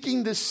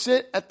seeking to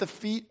sit at the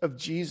feet of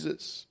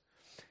Jesus.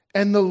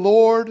 And the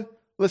Lord,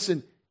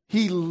 listen,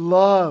 He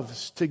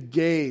loves to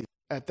gaze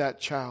at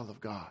that child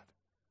of God.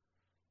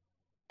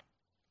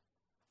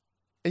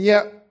 And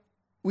yet,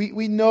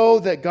 we know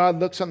that God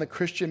looks on the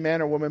Christian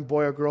man or woman,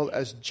 boy or girl,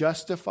 as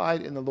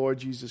justified in the Lord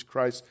Jesus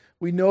Christ.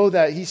 We know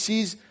that He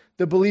sees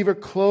the believer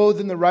clothed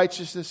in the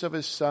righteousness of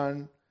His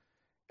Son.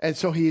 And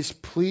so He is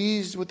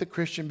pleased with the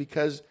Christian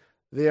because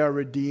they are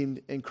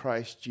redeemed in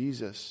Christ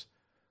Jesus.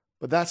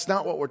 But that's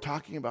not what we're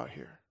talking about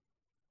here.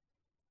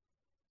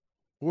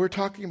 What we're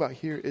talking about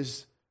here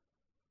is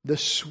the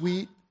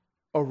sweet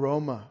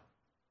aroma.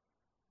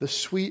 The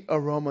sweet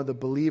aroma the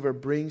believer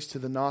brings to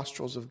the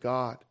nostrils of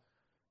God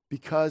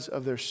because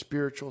of their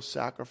spiritual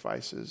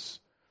sacrifices.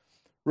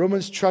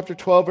 Romans chapter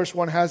 12, verse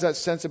 1 has that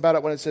sense about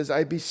it when it says,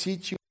 I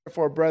beseech you,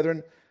 therefore,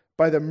 brethren,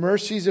 by the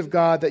mercies of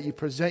God, that you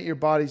present your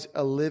bodies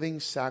a living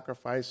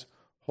sacrifice,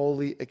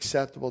 holy,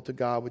 acceptable to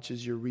God, which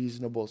is your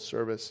reasonable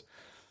service.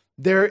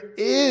 There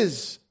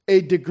is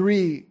a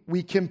degree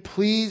we can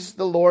please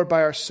the Lord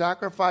by our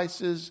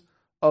sacrifices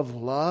of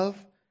love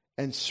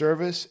and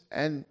service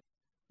and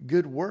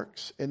good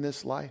works in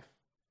this life.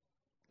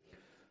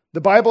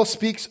 The Bible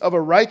speaks of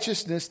a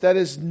righteousness that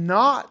is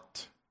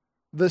not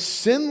the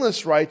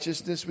sinless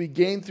righteousness we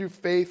gain through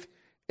faith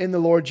in the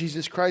Lord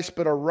Jesus Christ,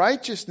 but a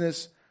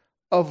righteousness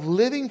of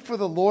living for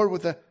the Lord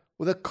with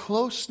a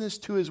closeness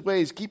to His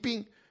ways,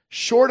 keeping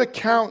short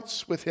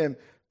accounts with Him,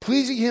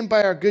 pleasing him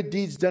by our good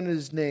deeds done in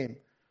his name.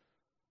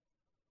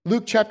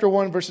 Luke chapter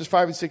 1, verses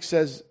 5 and 6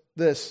 says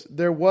this,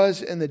 there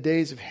was in the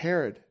days of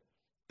Herod,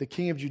 the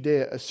king of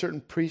Judea, a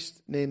certain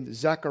priest named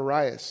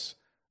Zacharias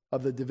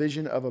of the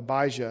division of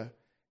Abijah.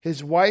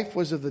 His wife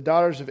was of the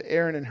daughters of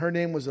Aaron, and her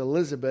name was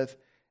Elizabeth,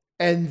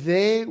 and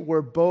they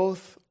were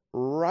both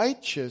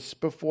righteous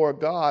before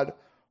God,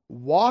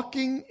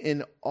 walking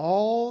in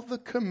all the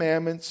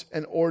commandments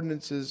and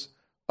ordinances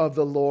of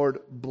the Lord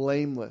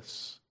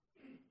blameless.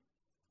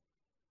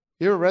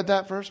 You ever read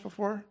that verse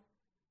before?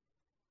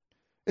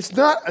 It's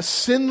not a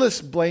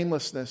sinless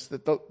blamelessness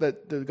that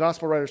the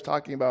gospel writer is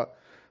talking about,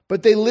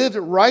 but they lived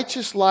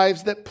righteous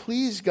lives that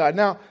pleased God.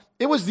 Now,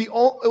 it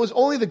was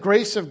only the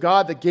grace of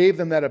God that gave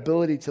them that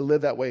ability to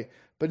live that way.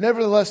 But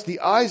nevertheless, the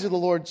eyes of the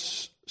Lord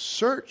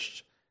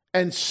searched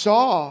and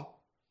saw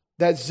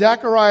that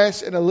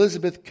Zacharias and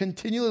Elizabeth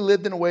continually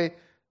lived in a way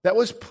that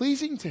was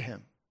pleasing to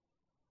him.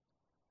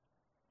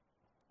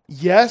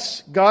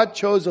 Yes, God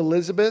chose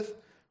Elizabeth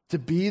to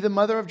be the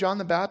mother of John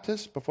the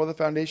Baptist before the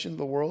foundation of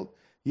the world.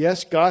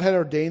 Yes, God had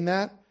ordained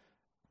that.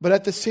 But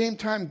at the same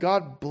time,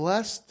 God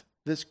blessed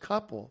this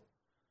couple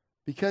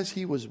because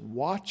he was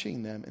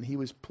watching them and he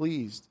was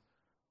pleased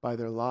by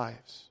their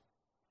lives.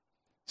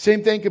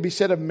 Same thing could be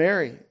said of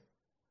Mary.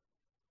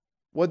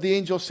 What did the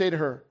angel say to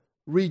her?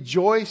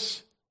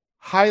 Rejoice,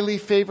 highly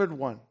favored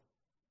one.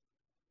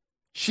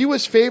 She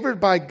was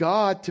favored by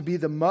God to be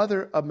the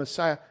mother of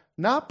Messiah,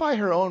 not by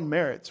her own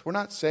merits. We're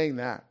not saying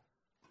that.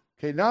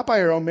 Okay, not by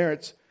her own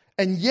merits.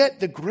 And yet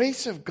the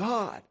grace of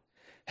God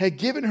had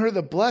given her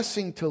the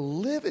blessing to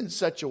live in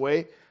such a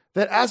way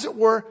that, as it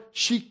were,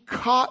 she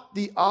caught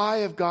the eye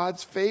of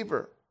God's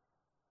favor.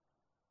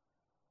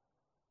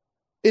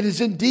 It is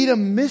indeed a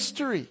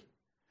mystery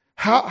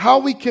how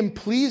we can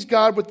please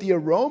God with the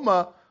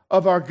aroma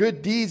of our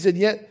good deeds, and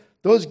yet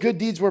those good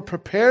deeds were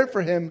prepared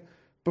for him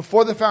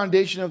before the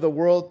foundation of the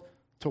world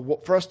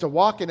for us to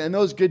walk in, and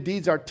those good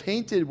deeds are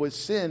tainted with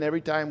sin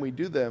every time we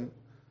do them.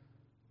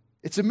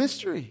 It's a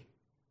mystery.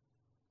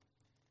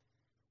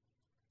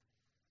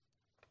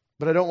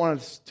 But I don't want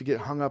us to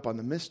get hung up on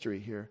the mystery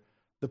here.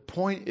 The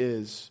point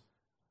is,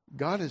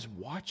 God is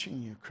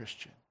watching you,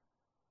 Christian.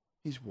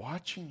 He's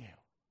watching you.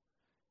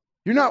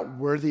 You're not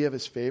worthy of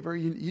his favor.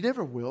 You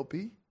never will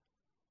be.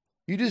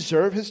 You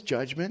deserve his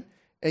judgment,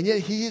 and yet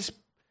he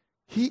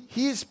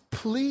is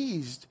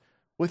pleased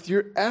with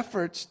your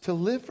efforts to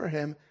live for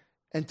him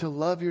and to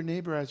love your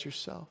neighbor as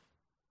yourself.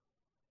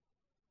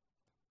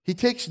 He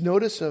takes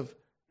notice of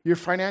your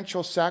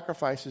financial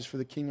sacrifices for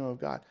the kingdom of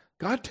God.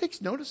 God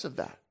takes notice of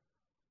that.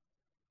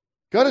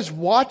 God is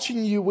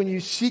watching you when you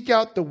seek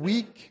out the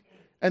weak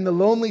and the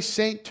lonely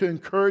saint to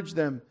encourage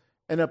them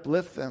and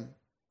uplift them.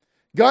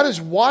 God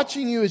is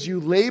watching you as you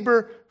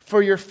labor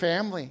for your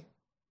family,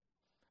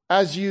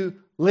 as you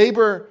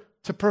labor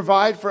to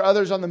provide for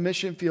others on the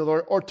mission field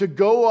or to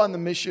go on the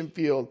mission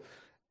field,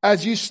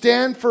 as you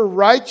stand for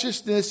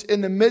righteousness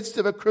in the midst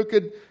of a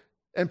crooked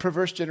and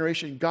perverse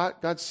generation.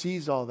 God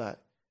sees all that.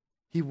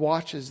 He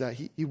watches that.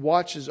 He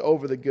watches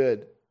over the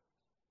good.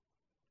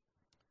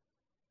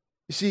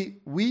 You see,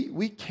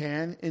 we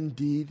can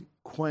indeed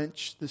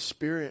quench the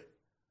Spirit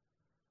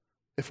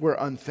if we're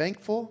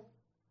unthankful,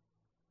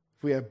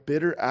 if we have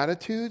bitter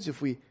attitudes,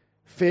 if we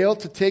fail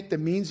to take the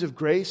means of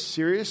grace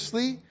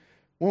seriously,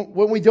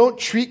 when we don't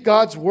treat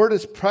God's word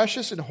as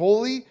precious and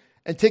holy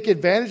and take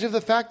advantage of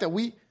the fact that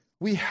we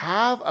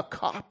have a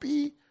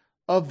copy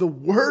of the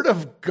word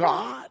of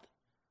God.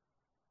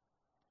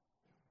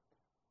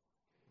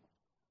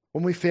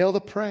 When we fail to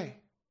pray,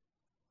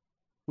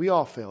 we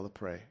all fail to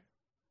pray.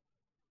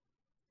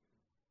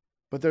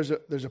 But there's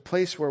a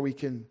place where we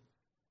can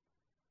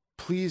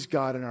please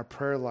God in our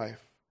prayer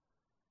life.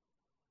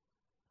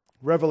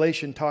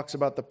 Revelation talks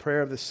about the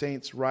prayer of the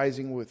saints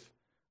rising with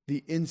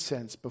the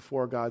incense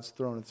before God's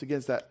throne. It's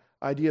against that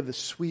idea of the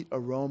sweet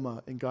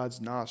aroma in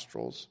God's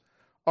nostrils.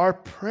 Our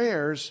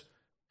prayers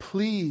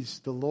please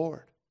the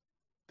Lord.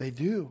 They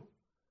do.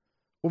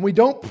 When we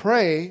don't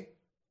pray,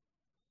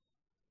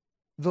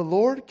 the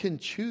Lord can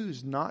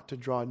choose not to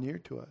draw near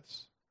to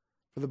us.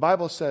 For the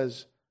Bible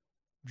says,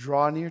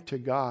 draw near to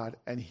God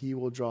and he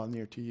will draw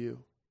near to you.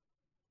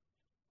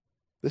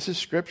 This is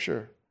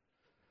Scripture.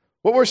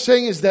 What we're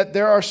saying is that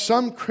there are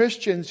some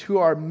Christians who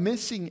are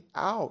missing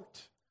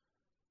out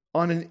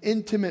on an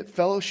intimate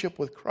fellowship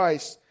with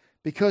Christ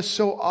because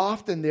so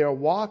often they are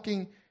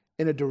walking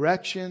in a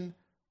direction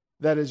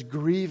that is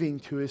grieving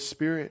to his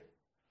Spirit.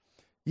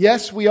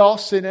 Yes, we all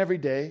sin every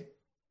day.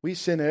 We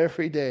sin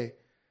every day.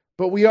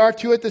 But we are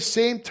to, at the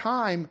same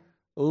time,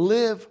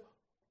 live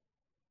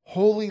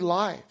holy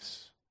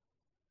lives.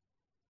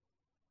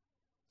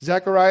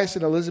 Zacharias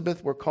and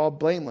Elizabeth were called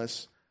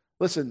blameless.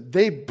 Listen,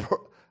 they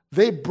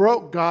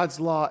broke God's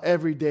law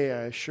every day,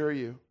 I assure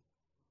you.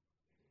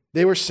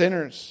 They were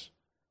sinners.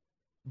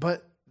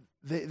 But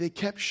they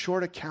kept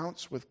short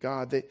accounts with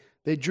God.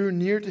 They drew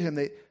near to him.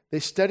 They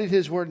studied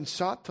his word and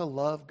sought to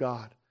love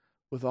God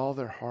with all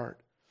their heart.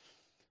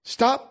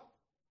 Stop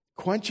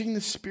quenching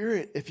the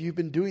Spirit if you've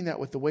been doing that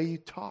with the way you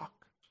talk,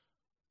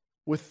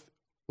 with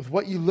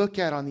what you look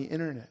at on the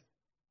internet.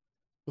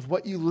 with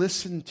what you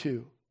listen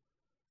to,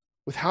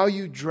 with how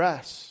you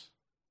dress,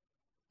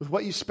 with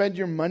what you spend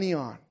your money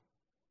on.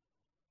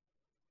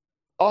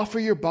 Offer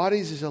your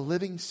bodies as a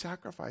living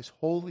sacrifice,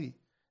 holy,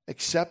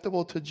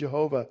 acceptable to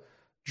Jehovah.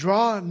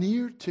 Draw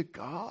near to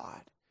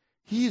God.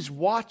 He is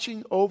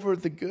watching over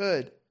the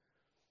good.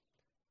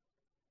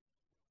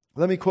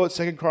 Let me quote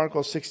 2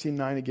 Chronicles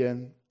 16:9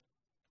 again.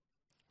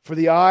 For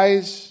the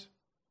eyes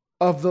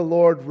of the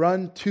Lord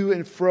run to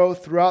and fro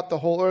throughout the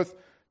whole earth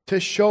to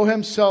show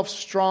himself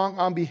strong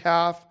on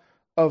behalf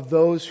of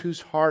those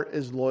whose heart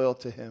is loyal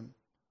to him.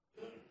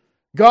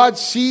 God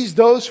sees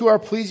those who are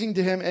pleasing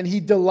to him, and he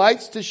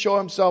delights to show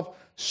himself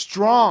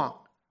strong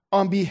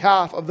on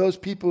behalf of those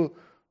people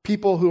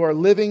who are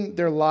living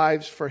their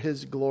lives for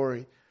his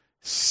glory.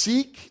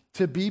 Seek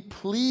to be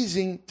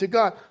pleasing to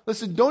God.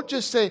 Listen, don't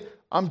just say,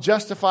 I'm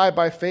justified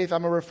by faith.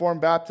 I'm a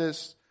Reformed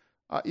Baptist.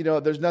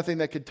 There's nothing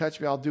that can touch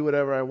me. I'll do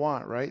whatever I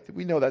want, right?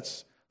 We know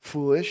that's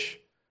foolish.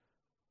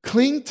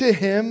 Cling to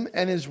him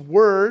and his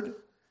word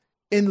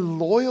in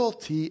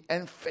loyalty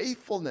and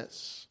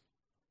faithfulness.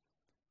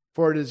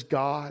 For it is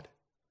God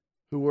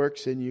who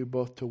works in you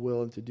both to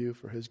will and to do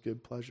for his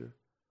good pleasure.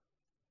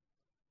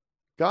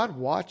 God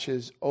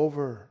watches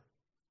over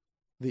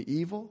the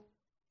evil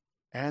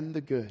and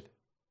the good.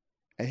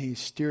 And he's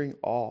steering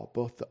all,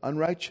 both the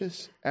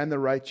unrighteous and the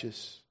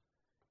righteous,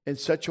 in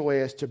such a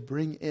way as to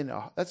bring in,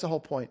 that's the whole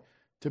point,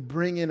 to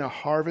bring in a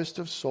harvest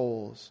of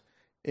souls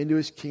into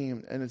his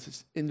kingdom and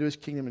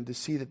to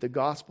see that the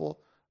gospel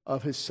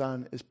of his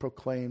Son is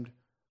proclaimed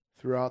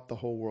throughout the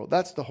whole world.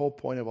 That's the whole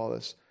point of all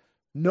this.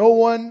 No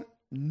one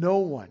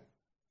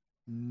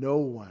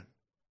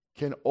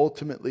can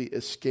ultimately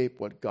escape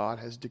what God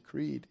has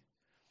decreed.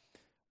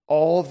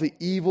 All the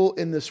evil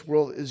in this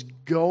world is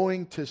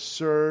going to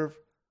serve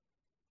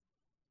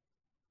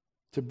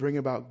to bring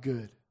about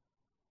good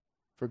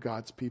for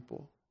God's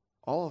people.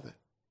 All of it.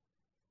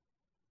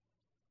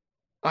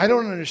 I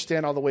don't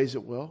understand all the ways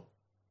it will,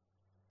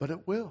 but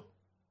it will.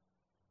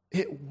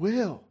 It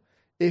will.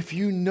 If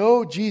you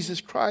know Jesus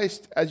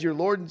Christ as your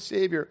Lord and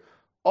Savior,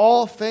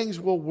 all things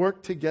will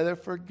work together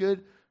for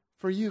good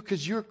for you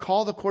because you're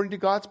called according to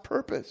God's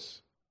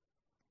purpose.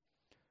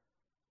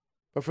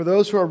 But for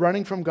those who are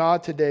running from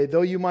God today,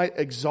 though you might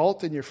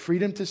exult in your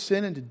freedom to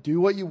sin and to do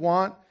what you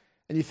want,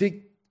 and you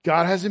think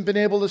God hasn't been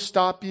able to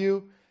stop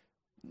you,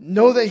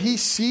 know that he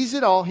sees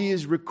it all. He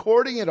is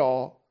recording it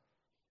all.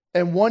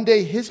 And one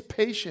day his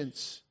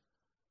patience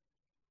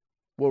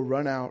will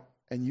run out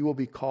and you will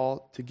be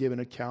called to give an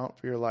account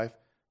for your life.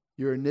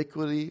 Your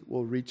iniquity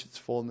will reach its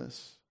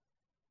fullness.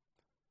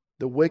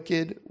 The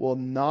wicked will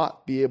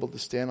not be able to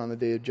stand on the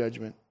day of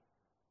judgment.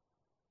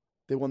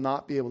 They will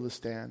not be able to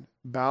stand.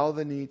 Bow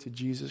the knee to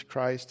Jesus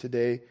Christ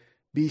today.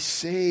 Be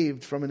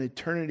saved from an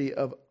eternity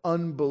of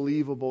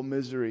unbelievable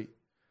misery.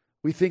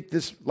 We think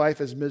this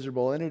life is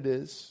miserable, and it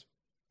is.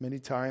 Many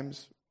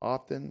times,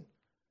 often,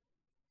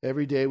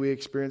 every day we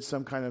experience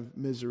some kind of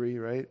misery,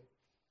 right?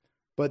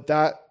 But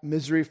that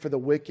misery for the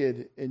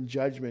wicked in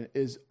judgment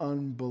is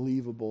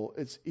unbelievable.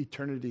 It's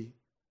eternity.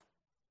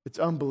 It's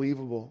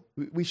unbelievable.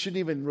 We shouldn't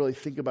even really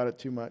think about it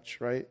too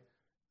much, right?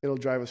 It'll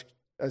drive us,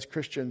 as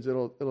Christians,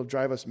 it'll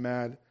drive us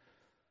mad.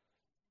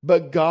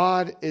 But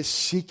God is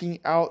seeking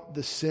out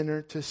the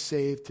sinner to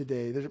save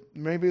today.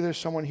 Maybe there's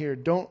someone here.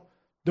 Don't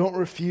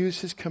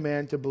refuse his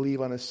command to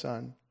believe on his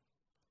Son.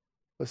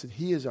 Listen,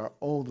 he is our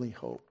only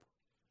hope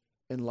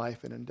in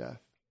life and in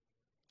death.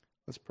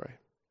 Let's pray.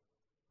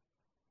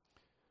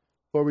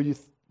 Lord,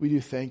 we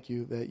do thank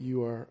you that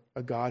you are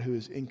a God who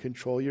is in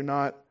control. You're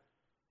not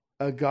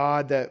a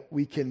God that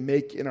we can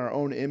make in our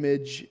own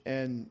image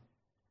and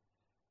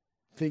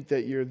think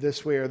that you're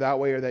this way or that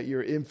way, or that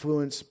you're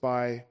influenced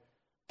by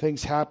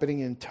things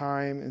happening in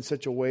time in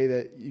such a way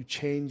that you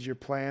change your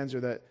plans or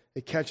that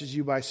it catches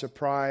you by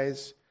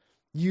surprise.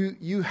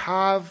 You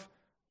have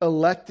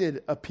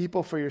elected a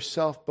people for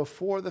yourself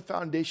before the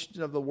foundations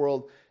of the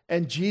world,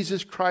 and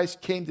Jesus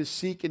Christ came to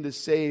seek and to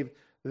save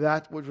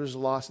that which was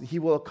lost. And he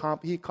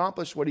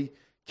accomplished what he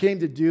came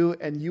to do,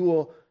 and you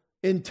will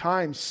in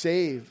time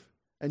save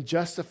and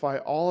justify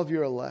all of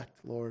your elect,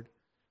 Lord.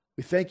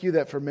 We thank you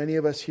that for many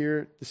of us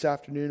here this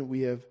afternoon,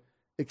 we have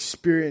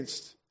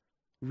experienced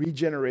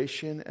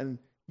regeneration and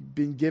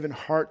been given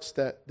hearts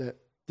that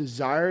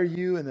desire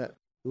you and that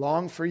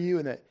long for you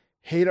and that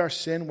hate our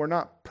sin. We're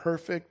not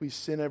perfect. We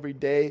sin every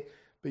day,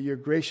 but you're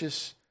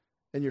gracious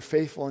and you're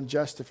faithful and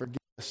just to forgive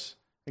us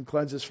and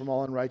cleanse us from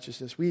all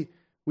unrighteousness. We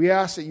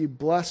ask that you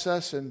bless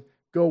us and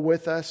go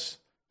with us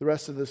the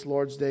rest of this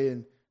Lord's Day,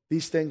 and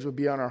these things would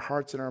be on our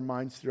hearts and our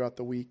minds throughout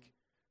the week.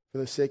 For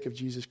the sake of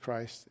Jesus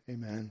Christ,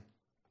 amen.